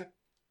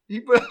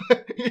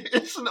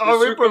 It's an The circle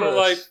of Ouroboros.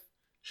 life.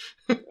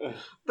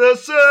 The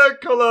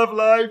circle of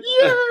life.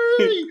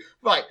 Yay!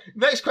 Right,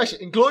 next question.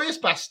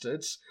 Inglourious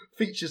Bastards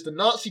features the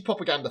Nazi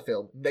propaganda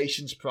film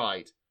Nation's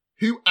Pride.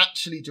 Who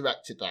actually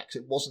directed that?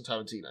 Because it wasn't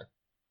Tarantino.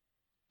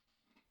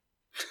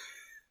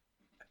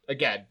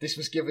 Again, this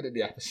was given in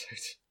the episode.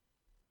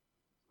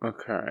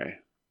 Okay.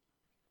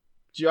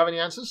 Do you have any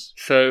answers?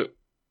 So,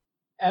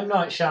 M.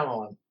 Night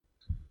Shyamalan.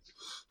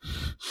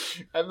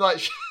 I'm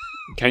like,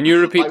 can you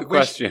repeat I the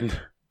wish- question?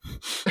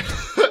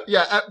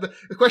 yeah.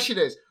 The question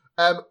is,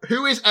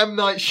 who is M.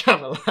 Night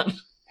Shyamalan?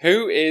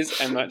 Who is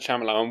M. Night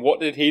Shyamalan and what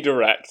did he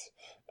direct?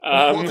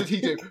 What did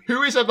he do?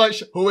 Who is M. Night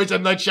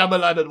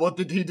Shyamalan and what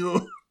did he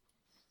do?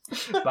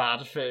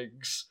 Bad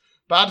Things.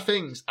 Bad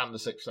Things and The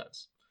Sixth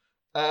Sense.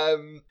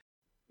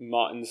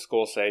 Martin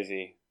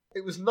Scorsese.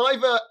 It was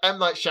neither M.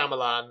 Night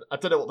Shyamalan. I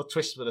don't know what the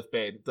twist would have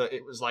been, that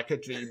it was like a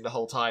dream the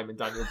whole time and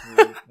Daniel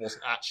Brühl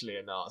wasn't actually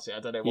a Nazi.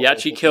 I don't know what He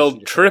actually awful killed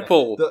twist you'd have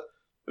triple done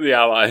there. the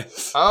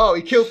Allies. Oh,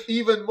 he killed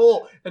even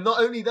more. And not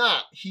only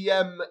that, he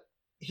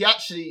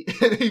actually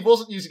he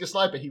wasn't using a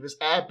sniper, he was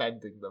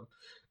airbending them.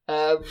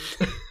 No,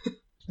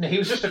 he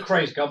was just a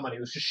crazed gunman. He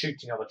was just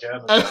shooting other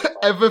Germans.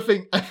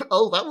 Everything.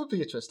 Oh, that would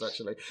be a twist,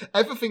 actually.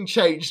 Everything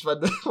changed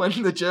when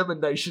the German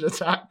nation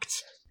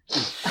attacked.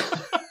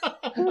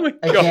 Oh my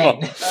Again.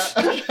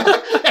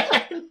 god.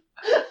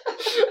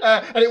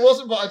 And it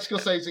wasn't Martin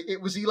Scorsese,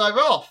 it was Eli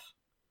Roth,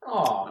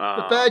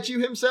 Aw. the Bear Jew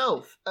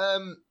himself.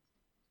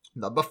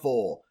 Number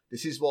 4.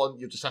 This is one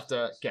you'll just have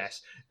to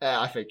guess.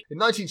 I think in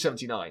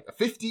 1979, a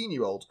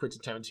 15-year-old Quentin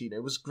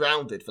Tarantino was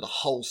grounded for the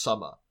whole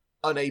summer,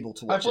 unable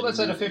to I watch. thought any that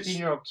said a movies.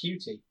 15-year-old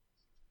cutie.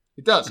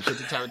 It does,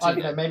 Quentin I don't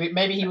know. Tarantino.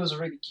 Maybe he was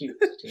really cute.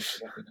 As a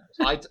teenager, who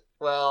knows?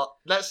 Well,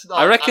 let's not.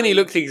 I reckon he mean,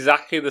 looks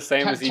exactly the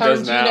same as he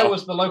does Tarantino now.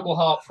 was the local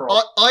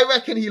heartthrob. I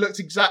reckon he looked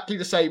exactly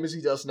the same as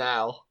he does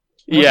now.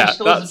 Yeah, he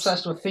still was that's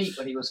obsessed with feet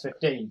when he was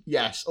 15.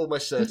 Yes,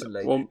 almost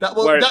certainly. Well, might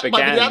where it be the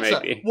began, answer.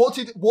 maybe.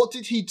 What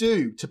did he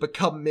do to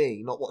become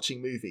me, not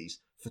watching movies,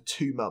 for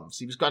 2 months?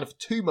 He was grounded for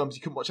 2 months.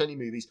 He couldn't watch any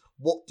movies.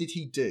 What did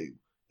he do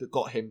that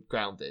got him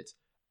grounded?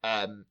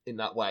 In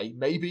that way,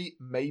 maybe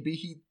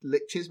he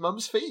licked his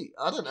mum's feet.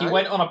 I don't know. He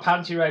went on a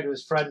panty raid with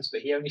his friends,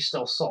 but he only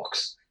stole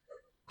socks.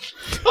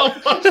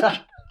 Oh my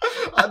God.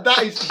 And that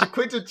is the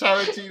Quentin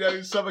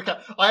Tarantino summer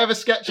camp. I have a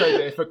sketch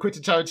idea for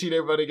Quentin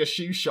Tarantino running a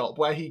shoe shop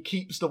where he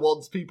keeps the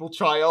ones people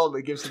try on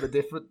and gives them a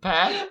different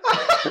pair.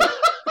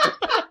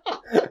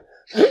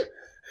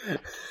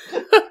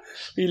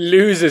 He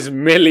loses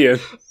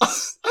millions.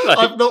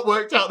 I've not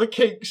worked out the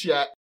kinks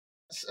yet.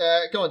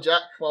 Go on,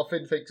 Jack, while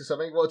Finn thinks of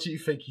something. What do you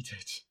think he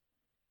did?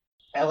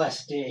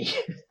 LSD.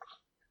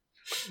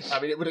 I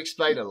mean, it would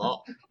explain a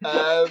lot.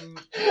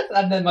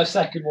 And then my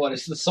second one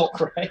is the sock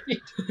raid.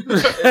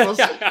 It was,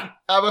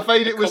 I'm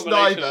afraid it was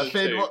Combination neither. of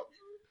the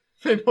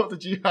Finn, what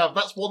did you have?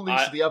 That's one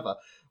leads to the other.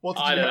 What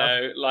did I you don't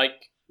have? know. Like,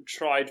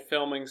 tried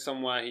filming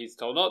somewhere he's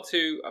told not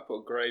to. I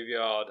put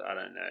graveyard. I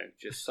don't know.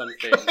 Just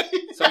something.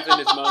 Something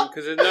his mum,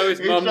 because I know his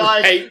He mum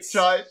tried- hates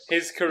tried-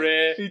 his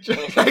career. He or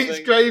hates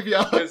something,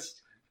 graveyards. 'cause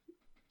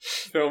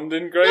filmed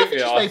in Yeah, I think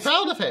she's very graveyards.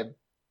 proud of him.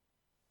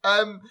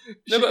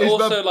 No, but his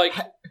also mum- like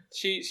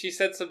she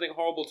said something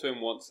horrible to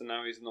him once, and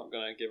now he's not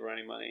going to give her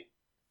any money,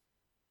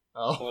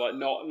 Oh, or like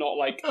not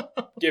like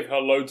give her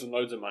loads and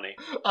loads of money.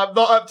 I'm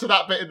not up to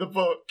that bit in the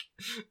book.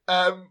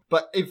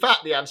 But in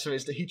fact, the answer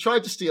is that he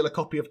tried to steal a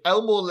copy of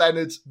Elmore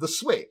Leonard's The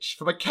Switch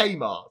from a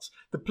Kmart.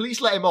 The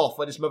police let him off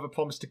when his mother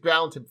promised to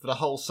ground him for the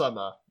whole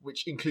summer,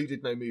 which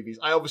included no movies.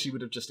 I obviously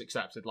would have just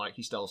accepted, like,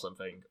 he stole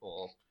something,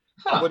 or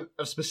I wouldn't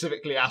have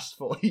specifically asked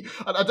for.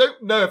 And I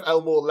don't know if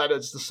Elmore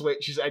Leonard's The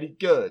Switch is any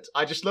good.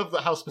 I just love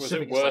that how Was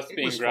specific it it's worth like,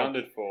 being was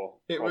grounded for?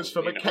 It was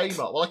from a Probably not.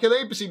 Kmart. Well, I can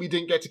only presume he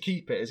didn't get to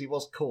keep it as he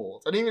was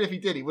caught. And even if he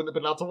did, he wouldn't have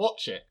been allowed to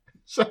watch it.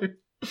 So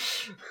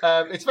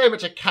it's very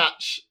much a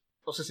catch.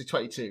 I was going to say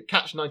 22.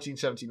 Catch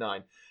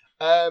 1979.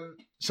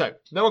 So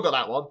no one got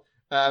that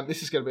one.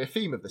 This is going to be a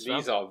theme of this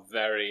round. These are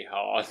very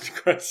hard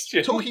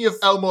questions. Talking of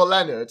Elmore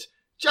Leonard,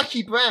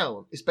 Jackie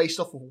Brown is based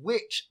off of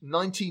which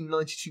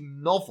 1992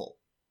 novel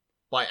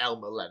by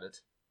Elmore Leonard?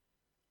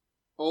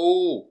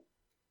 Oh,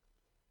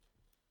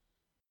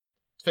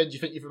 Finn, do you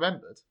think you've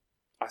remembered?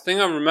 I think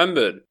I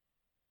remembered.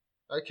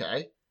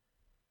 Okay.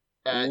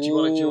 Do you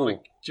want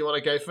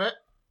to go for it?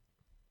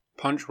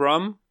 Punch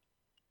Rum.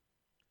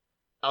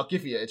 I'll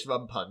give you it. It's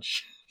Rum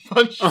Punch.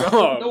 Punch Rum.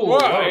 Oh, wow,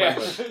 I yeah.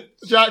 remember.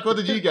 Jack, what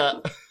did you get?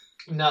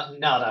 Nada.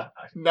 Nada.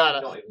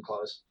 Not even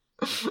close.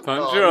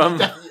 Punch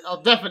Rum.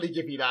 I'll definitely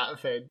give you that,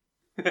 Finn.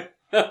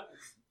 That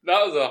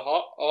was a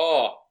hot.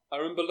 Oh, I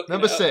remember looking.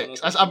 Number it up and I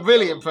 6. was I'm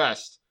really like,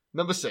 impressed.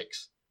 Number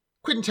 6.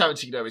 Quentin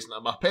Tarantino isn't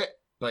a Muppet,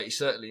 but he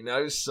certainly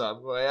knows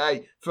some. Well,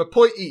 hey, for a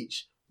point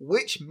each,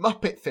 which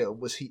Muppet film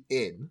was he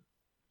in,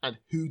 and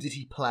who did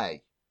he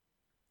play?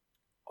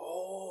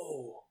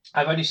 Oh,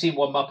 I've only seen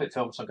one Muppet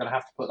film, so I'm going to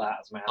have to put that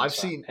as my answer. I've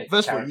seen. Pick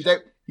First of all,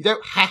 character. you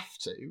don't have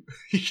to.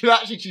 You can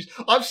actually choose.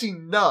 I've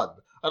seen none,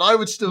 and I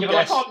would still Yeah, but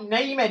I guess. can't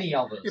name any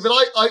others. Yeah, but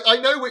I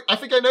know. I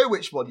think I know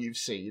which one you've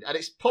seen, and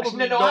it's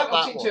probably No, not I've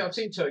that seen one. two. I've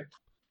seen two.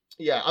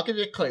 Yeah, I'll give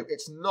you a clue.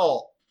 It's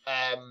not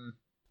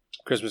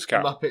Christmas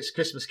Carol. Muppets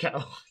Christmas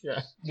Carol.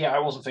 Yeah. Yeah, I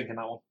wasn't thinking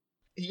that one.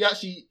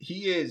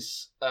 He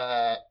is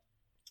the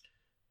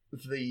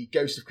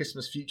Ghost of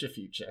Christmas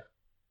Future.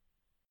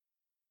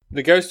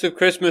 The Ghost of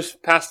Christmas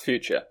Past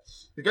Future.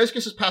 The Ghost of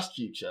Christmas Past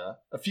Future,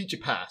 a future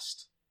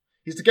past.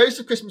 He's the Ghost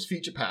of Christmas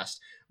Future Past,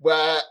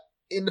 where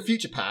in the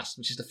future past,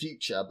 which is the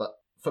future, but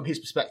from his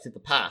perspective, the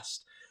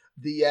past,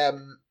 the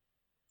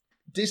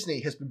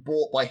Disney has been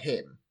bought by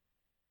him.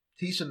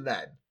 He's from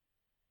then.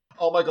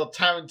 Oh my god,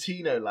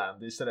 Tarantino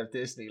Land instead of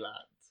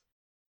Disneyland.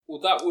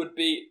 Well, that would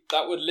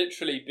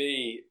literally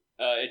be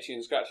Itchy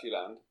and Scratchy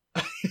Land.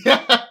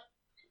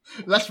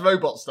 Less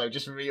robots though,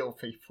 just real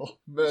people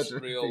Just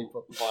murdering real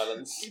people.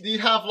 violence. You'd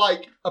have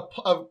like a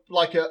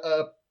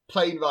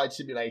plane ride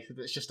simulator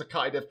that's just a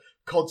kind of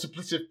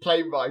contemplative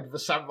plane ride with a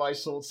samurai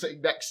sword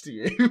sitting next to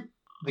you.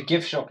 The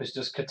gift shop is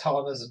just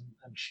katanas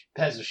and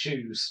pairs of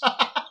shoes.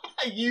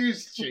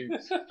 Used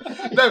shoes.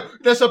 No,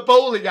 there's a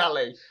bowling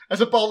alley. And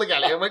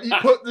when you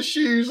put the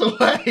shoes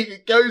away,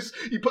 it goes.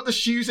 You put the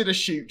shoes in a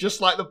chute,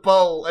 just like the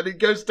bowl, and it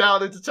goes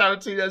down into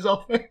Tarantino's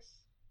office.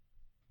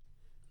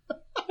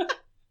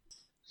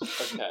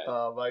 Okay.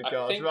 Oh my I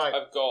god! think Right.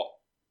 I've got.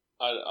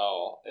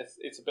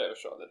 It's a bit of a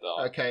shot in the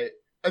dark. Okay.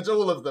 As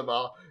all of them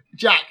are.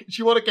 Jack, do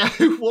you want to go?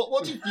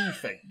 What do you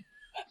think?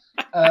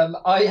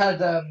 I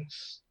had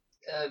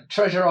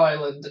Treasure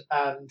Island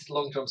and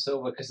Long John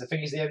Silver because I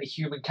think he's the only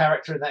human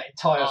character in that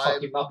entire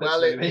fucking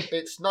Muppets movie.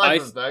 It's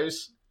neither of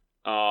those.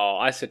 Oh,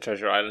 I said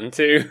Treasure Island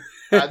too.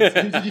 And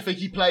who did you think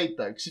he played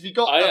though? Because if you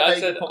got I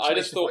vague just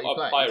approximation thought of what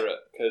a he played, pirate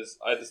because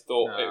I just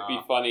thought it'd be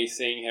Nah. funny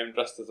seeing him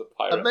dressed as a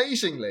pirate.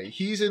 amazingly,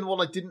 he's in one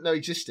I didn't know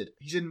existed.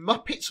 He's in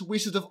Muppets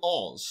Wizard of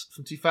Oz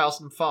from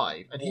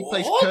 2005, and he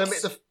plays What?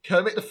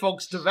 Kermit the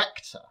Frog's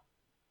director.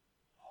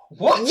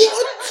 What?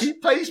 He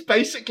plays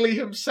basically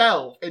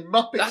himself in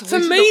Muppets. That's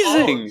Wizard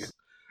amazing. Of Oz.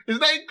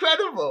 Isn't that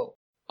incredible?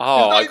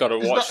 Oh, It's I not- gotta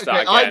it's watch not-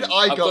 that okay, again. I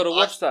I've got- gotta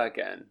watch that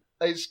again.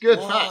 It's good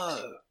Whoa.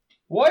 facts.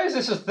 Why is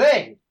this a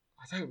thing?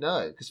 I don't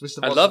know, because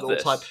Wizard I of Oz love is an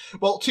this. all-time.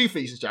 Well, two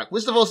reasons, Jack.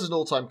 Wizard of Oz is an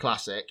all-time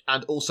classic,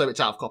 and also it's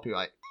out of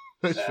copyright.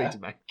 It's free to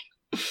make.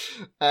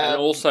 And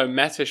also,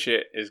 meta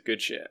shit is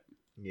good shit.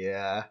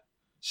 Yeah.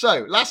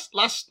 So last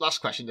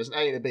question. There's an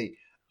A and a B.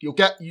 You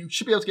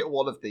should be able to get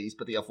one of these,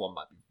 but the other one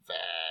might be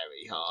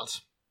very hard.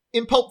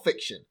 In Pulp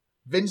Fiction,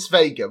 Vince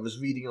Vega was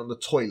reading on the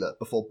toilet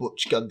before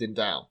Butch gunned him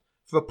down.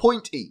 For a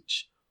point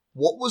each,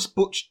 what was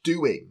Butch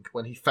doing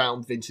when he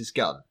found Vince's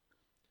gun?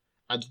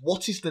 And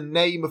what is the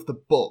name of the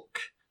book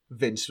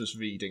Vince was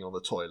reading on the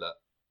toilet?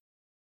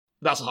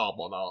 That's a hard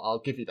one.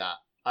 I'll give you that.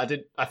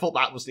 I thought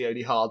that was the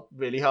only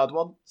really hard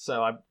one.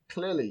 So I'm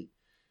clearly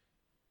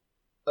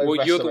Well,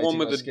 you're the overestimating one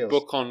with my the skills.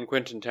 book on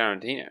Quentin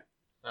Tarantino.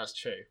 That's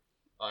true.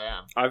 I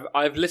am.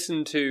 I've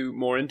listened to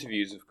more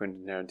interviews of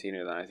Quentin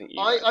Tarantino than I think you.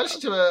 I guys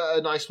listened have. to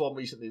a nice one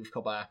recently with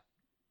Colbert.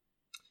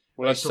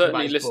 Well, I've he's talking about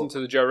certainly his listened book. to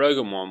the Joe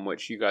Rogan one,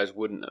 which you guys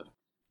wouldn't have.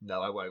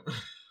 No, I won't.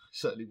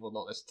 Certainly will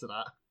not listen to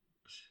that.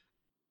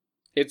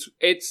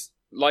 It's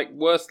like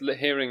worth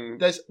hearing.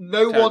 There's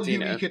no one who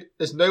Tarantino. he could.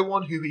 There's no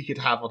one who he could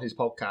have on his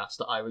podcast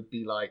that I would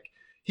be like.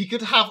 He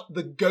could have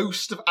the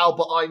ghost of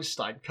Albert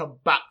Einstein come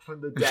back from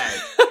the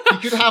dead.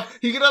 He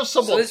could have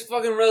So someone. this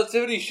fucking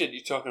relativity shit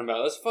you're talking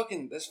about, that's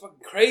fucking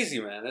crazy,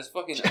 man. That's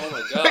fucking, oh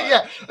my god.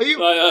 Yeah, are you?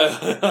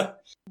 Like,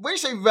 When you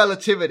say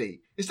relativity,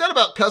 is that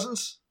about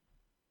cousins?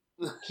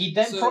 He'd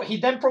then So-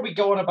 he'd then probably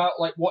go on about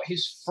like what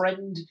his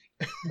friend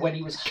when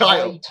he was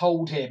Kyle. high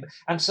told him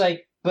and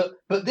say, but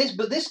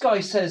this guy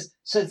says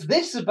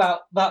this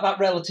about that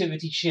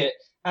relativity shit.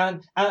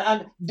 And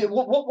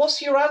what's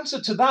your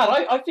answer to that?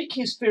 I think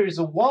his theories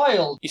are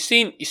wild. you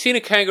seen a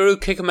kangaroo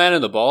kick a man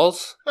in the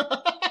balls?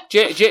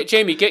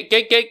 Jamie, get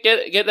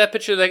that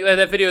picture,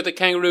 that video of the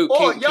kangaroo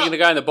Oh, yeah. kicking the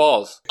guy in the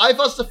balls. I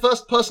was the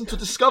first person to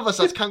discover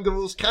that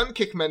kangaroos can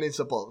kick men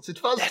into balls.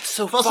 It was That's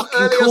so it was an fucking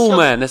earlier cool, study.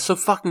 man. That's so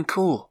fucking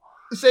cool.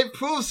 It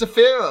proves the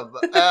theorem.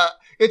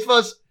 It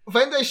was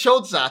when they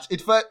showed that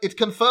it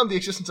confirmed the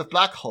existence of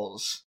black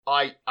holes.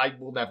 I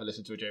will never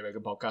listen to a Joe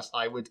Rogan podcast.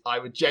 I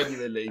would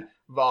genuinely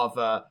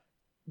rather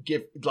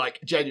give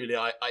genuinely.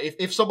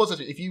 If someone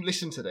says if you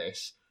listen to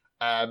this,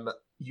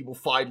 you will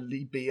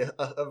finally be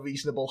a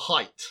reasonable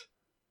height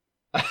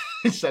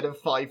instead of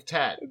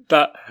 5'10".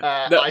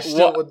 I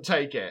still wouldn't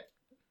take it.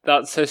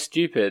 That's so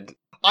stupid.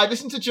 I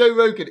listened to Joe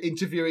Rogan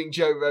interviewing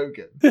Joe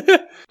Rogan.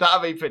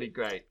 That'd be pretty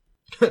great.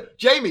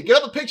 Jamie,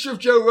 get up a picture of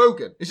Joe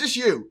Rogan. Is this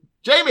you?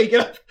 Jamie, get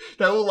up.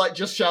 They're all like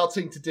just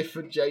shouting to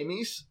different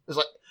Jamies. It's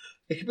like,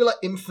 it could be like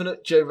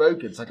infinite Joe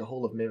Rogans, like a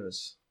hall of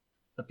mirrors.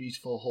 A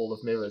beautiful hall of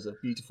mirrors, a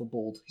beautiful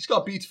bald. He's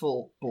got a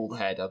beautiful bald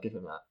head, I'll give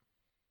him that.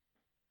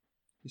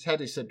 His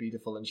head is so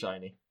beautiful and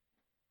shiny.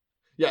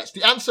 Yes,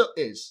 the answer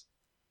is,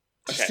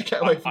 just to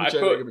get away from I the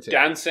Joe Rogan put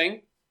material.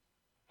 dancing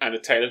and A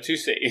Tale of Two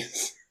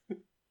Cities.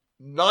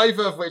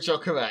 Neither of which are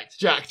correct.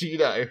 Jack, do you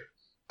know?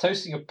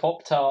 Toasting a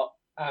Pop-Tart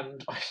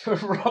and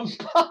rum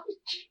punch.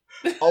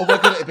 Oh my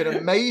god, it'd been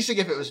amazing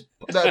if it was.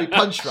 No, it'd be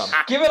Punch Rum.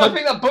 Given I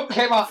think that book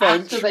came out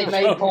Punch after they Rum.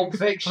 made Pulp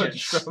Fiction.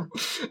 Punch Rum.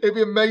 It'd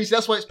be amazing.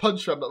 That's why it's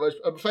Punch Rum.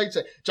 I'm afraid to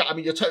say, Jack, I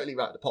mean, you're totally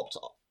right, the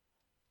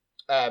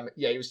Pop-Tart.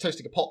 Yeah, he was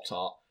toasting a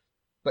Pop-Tart.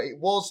 But it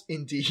was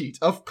indeed,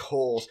 of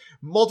course,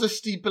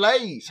 Modesty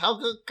Blaze. How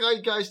good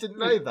you guys didn't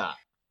know that?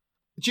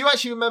 Do you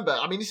actually remember?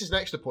 I mean, this is an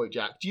extra point,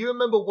 Jack. Do you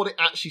remember what it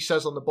actually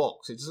says on the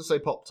box? It doesn't say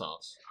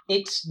Pop-Tarts.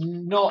 It's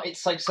not.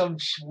 It's like some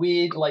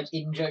weird, like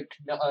in-joke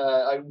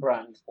own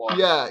brand one.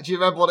 Yeah, do you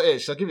remember what it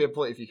is? I'll give you a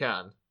point if you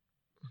can.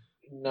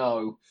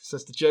 No. It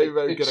says the Joe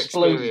Rogan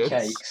Explodey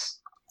Experience.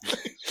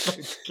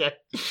 cakes. Okay.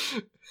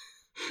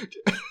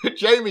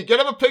 Jamie, get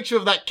him a picture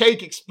of that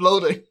cake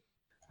exploding.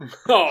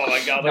 Oh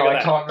my god, No, look I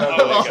at can't that.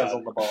 remember Oh my what it says god.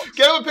 on the box.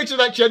 Get him a picture of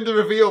that gender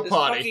reveal It's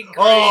party. fucking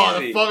Oh, the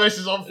crazy. forest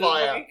is on It's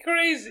fire. fucking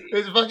crazy.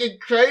 It's fucking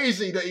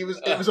crazy that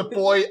it was a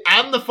boy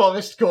and the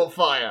forest caught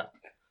fire.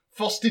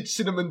 Frosted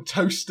cinnamon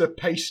toaster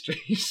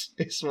pastries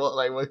is what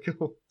they were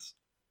called.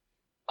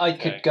 I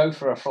Okay. could go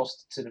for a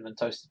frosted cinnamon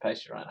toasted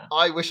pastry right now.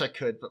 I wish I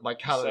could, but my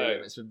calorie So-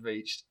 limit's been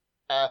reached.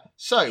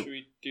 So Should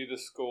we do the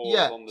scores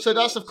yeah, on the so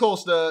that's of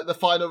boards? course the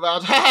final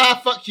round. Ha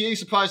ha! Fuck you,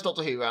 surprise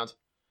Doctor Who round.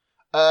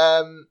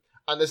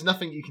 And there's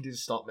nothing you can do to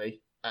stop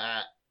me.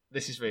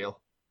 This is real.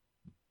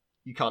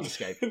 You can't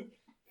escape.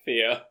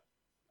 Fear.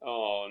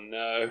 Oh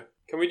no.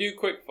 Can we do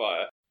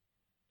quickfire?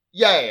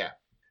 Yeah.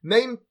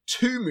 Name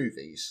 2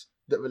 movies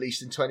that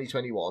released in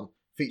 2021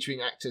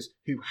 featuring actors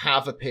who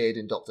have appeared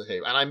in Doctor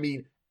Who, and I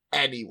mean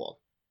anyone.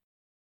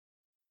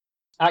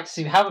 Actors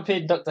who have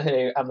appeared in Doctor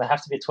Who, and they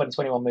have to be a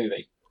 2021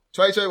 movie.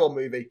 2021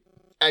 movie,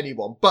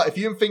 anyone. But if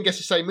you and Finn guess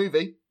the same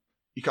movie,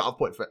 you can't have a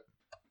point for it.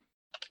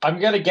 I'm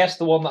going to guess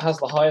the one that has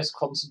the highest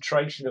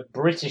concentration of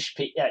British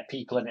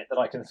people in it that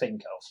I can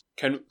think of.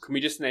 Can we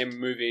just name a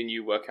movie and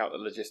you work out the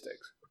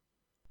logistics?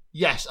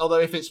 Yes, although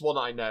if it's one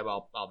I know,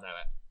 I'll know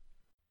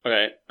it.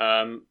 Okay.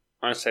 I'm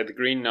gonna say The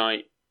Green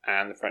Knight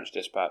and The French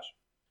Dispatch.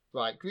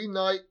 Right, Green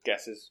Knight.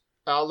 Guesses.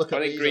 I'll look at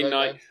I think these Green and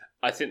Knight. then-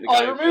 I think the guy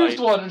I who removed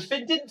played- one and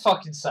Finn didn't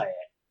fucking say it.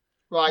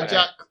 Right, Okay.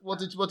 Jack. What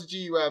did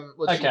you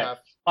Okay. have?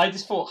 I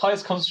just thought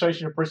highest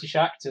concentration of British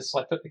actors, so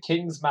I put The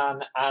King's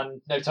Man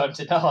and No Time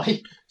to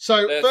Die.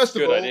 So They're first of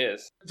good all,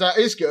 ideas. that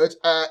is good.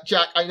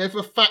 Jack, I know for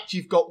a fact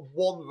you've got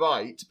one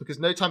right because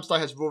No Time to Die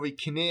has Rory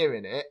Kinnear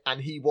in it,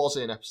 and he was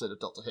in an episode of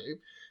Doctor Who.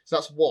 So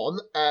that's one.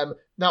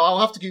 Now I'll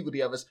have to Google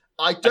the others.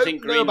 I don't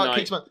think know Green about Knight-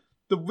 King's Man.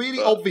 The really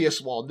but-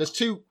 obvious one. There's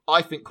 2,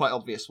 I think, quite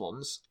obvious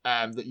ones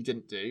that you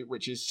didn't do,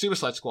 which is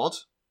Suicide Squad.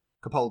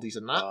 Capaldi's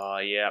in that. Oh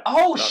yeah.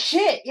 Oh, That's-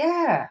 shit,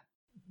 yeah!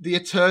 The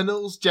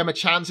Eternals, Gemma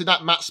Chan's in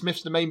that. Matt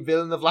Smith's the main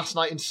villain of Last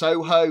Night in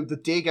Soho. The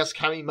Dig has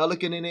Carey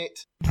Mulligan in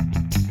it.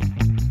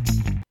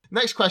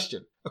 Next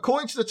question.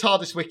 According to the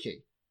TARDIS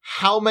Wiki,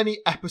 how many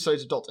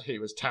episodes of Doctor Who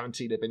has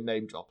Tarantino been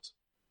name dropped?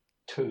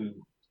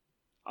 2.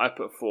 I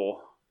put 4.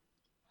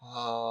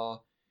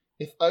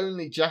 If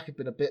only Jack had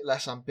been a bit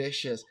less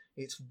ambitious.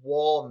 It's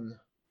 1.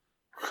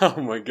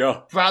 Oh my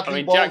god.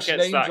 Bradley Jack Walsh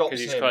gets name that drops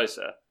because he's him.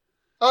 closer.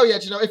 Oh yeah,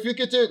 do you know, if you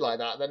could do it like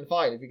that, then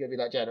fine. If you're going to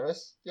be that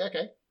generous. Yeah,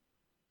 okay.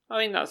 I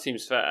mean, that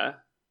seems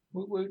fair.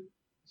 Woot woot.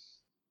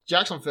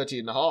 Jack's on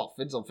 13.5.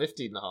 Finn's on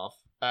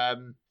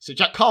 15.5. So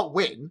Jack can't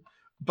win,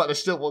 but there's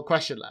still one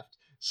question left.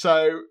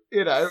 So,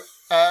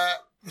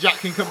 Jack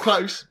can come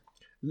close.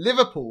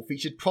 Liverpool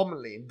featured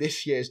prominently in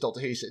this year's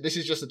Doctor Who. This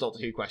is just a Doctor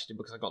Who question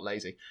because I got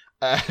lazy.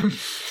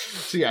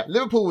 So yeah,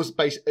 Liverpool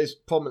is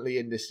prominently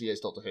in this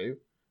year's Doctor Who.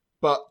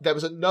 But there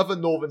was another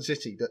northern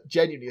city that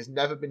genuinely has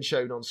never been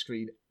shown on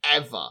screen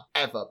ever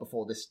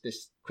before this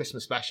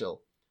Christmas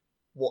special.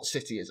 What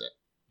city is it?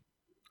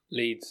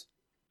 Leeds.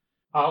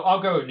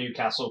 I'll go with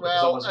Newcastle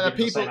because I wasn't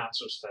giving the same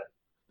answer as Finn.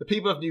 The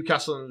people of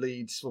Newcastle and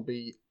Leeds will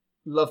be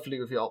lovely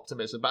with your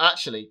optimism. But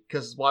actually,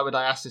 because why would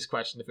I ask this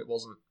question if it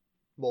wasn't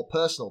more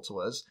personal to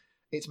us?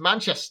 It's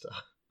Manchester.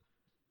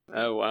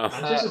 Oh, wow.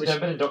 Manchester's never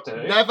been in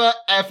Doctor Who. Never,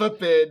 ever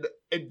been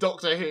in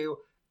Doctor Who.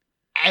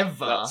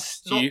 Ever. That's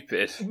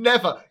stupid.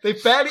 Never.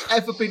 They've barely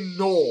ever been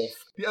north.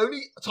 The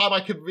only time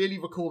I can really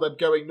recall them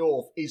going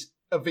north is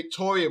a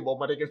Victorian one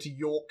where they go to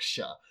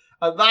Yorkshire.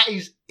 And that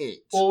is it.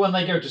 Or when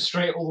they go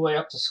straight all the way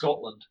up to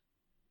Scotland.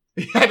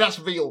 Yeah, that's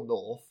real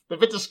north. They've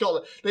been to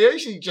Scotland. They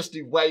usually just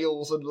do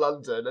Wales and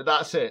London, and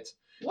that's it.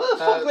 Why the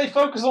fuck do they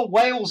focus on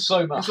Wales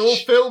so much? It's all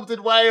filmed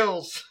in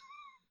Wales.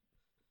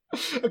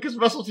 Because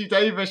Russell T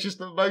Davies is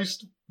the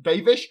most...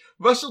 Davies?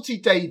 Russell T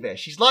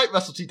Davies. He's like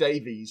Russell T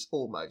Davies,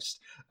 almost.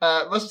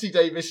 Russell T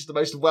Davies is the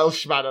most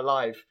Welsh man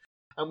alive.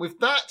 And with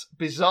that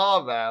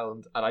bizarre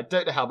round, and I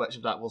don't know how much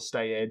of that will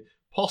stay in,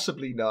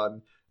 possibly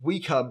none, we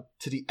come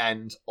to the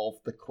end of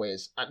the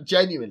quiz. And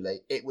genuinely,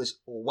 it was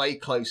way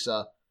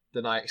closer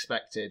than I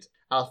expected.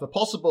 Out of the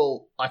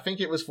possible, I think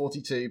it was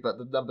 42, but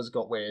the numbers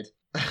got weird.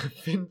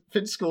 Finn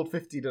scored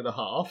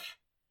 15.5.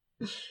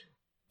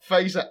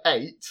 Fraser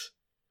 8.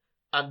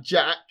 And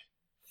Jack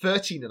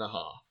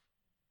 13.5.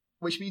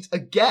 Which means,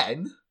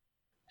 again,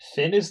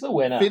 Finn is the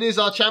winner. Finn is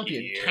our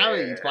champion, Yes.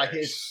 carried by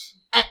his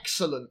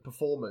excellent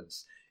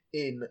performance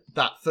in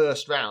that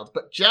first round.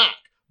 But Jack,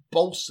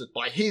 bolstered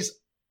by his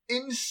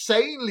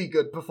insanely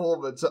good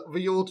performance at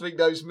reordering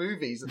those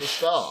movies at the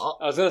start.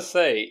 I was going to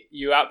say,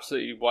 you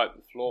absolutely wiped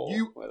the floor.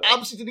 You with that.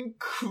 absolutely did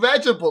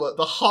incredible at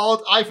the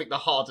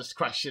hardest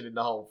question in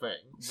the whole thing.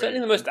 Certainly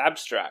the most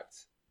abstract.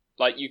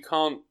 Like, you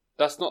can't...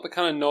 That's not the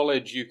kind of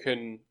knowledge you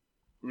can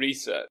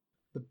research.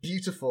 The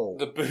beautiful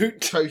The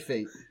boot.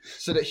 trophy,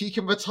 so that he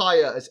can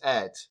retire as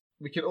Ed.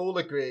 We can all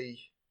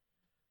agree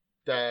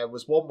there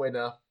was one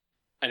winner.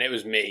 And it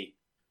was me.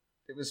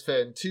 It was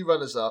Finn. 2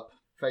 runners-up,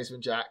 Fraser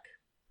and Jack.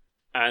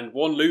 And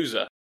one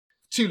loser.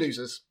 2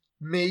 losers.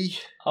 Me.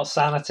 Our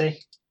sanity.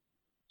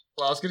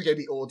 Well, I was going to go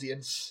the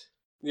audience.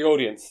 The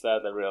audience,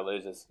 they're the real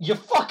losers. You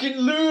fucking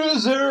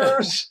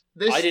losers!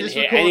 I didn't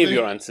hear any of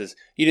your answers.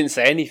 You didn't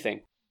say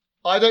anything.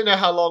 I don't know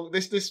how long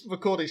this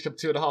recording's come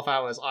 2.5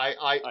 hours.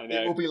 I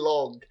know. It will be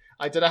long.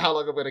 I don't know how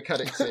long I'm going to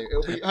cut it to.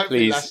 It'll be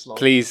hopefully less long.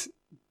 Please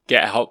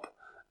get help.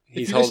 If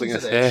He's you holding listen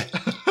us to here.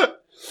 this-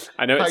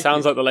 I know it Thank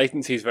sounds you. like the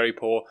latency is very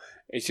poor.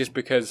 It's just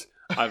because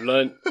I've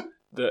learned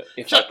that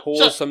if I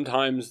pause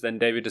sometimes, then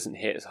David doesn't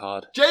hit as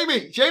hard.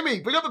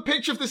 Jamie, bring up a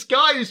picture of this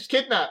guy who's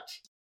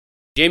kidnapped.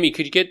 Jamie,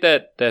 could you get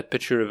that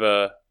picture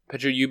of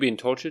you being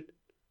tortured?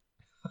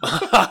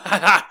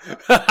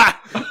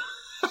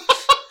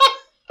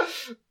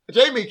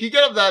 Jamie, can you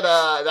get up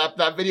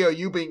that video of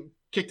you being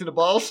kicked in the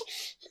balls?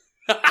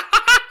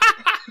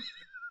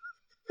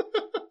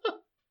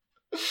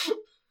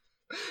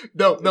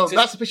 No,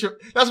 that's a picture.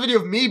 That's a video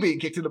of me being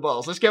kicked in the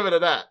balls. Let's get rid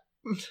of that.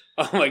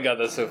 Oh my god,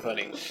 that's so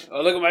funny.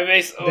 Oh, look at my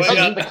face. Oh This my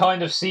isn't god. the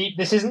kind of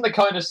this isn't the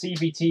kind of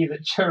CBT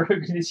that Joe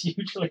Rogan is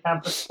usually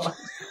advertising.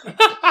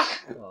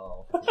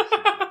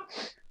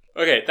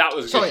 Okay, that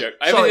was a Sorry, good joke.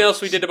 Everything sorry.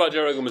 else we did about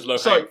Joe Rogan was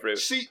low-hanging fruit.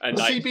 And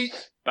like, CB.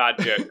 bad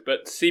joke.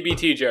 But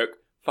CBT joke,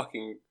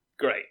 fucking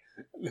great.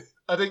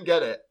 I didn't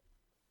get it.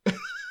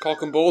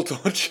 Cock and ball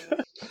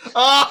torture.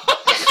 Ah!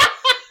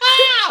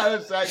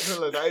 That's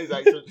excellent. That is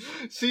excellent.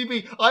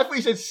 I thought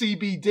he said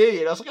CBD,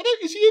 and I was like,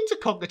 is he into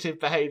cognitive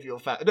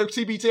behavioural therapy? No,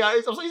 CBT. I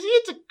was like, is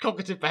he into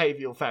cognitive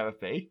behavioural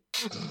therapy?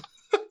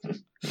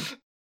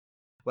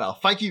 Well,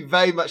 thank you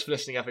very much for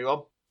listening,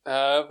 everyone.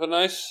 Have a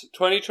nice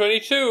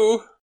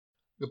 2022.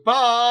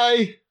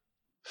 Goodbye.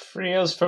 Free us from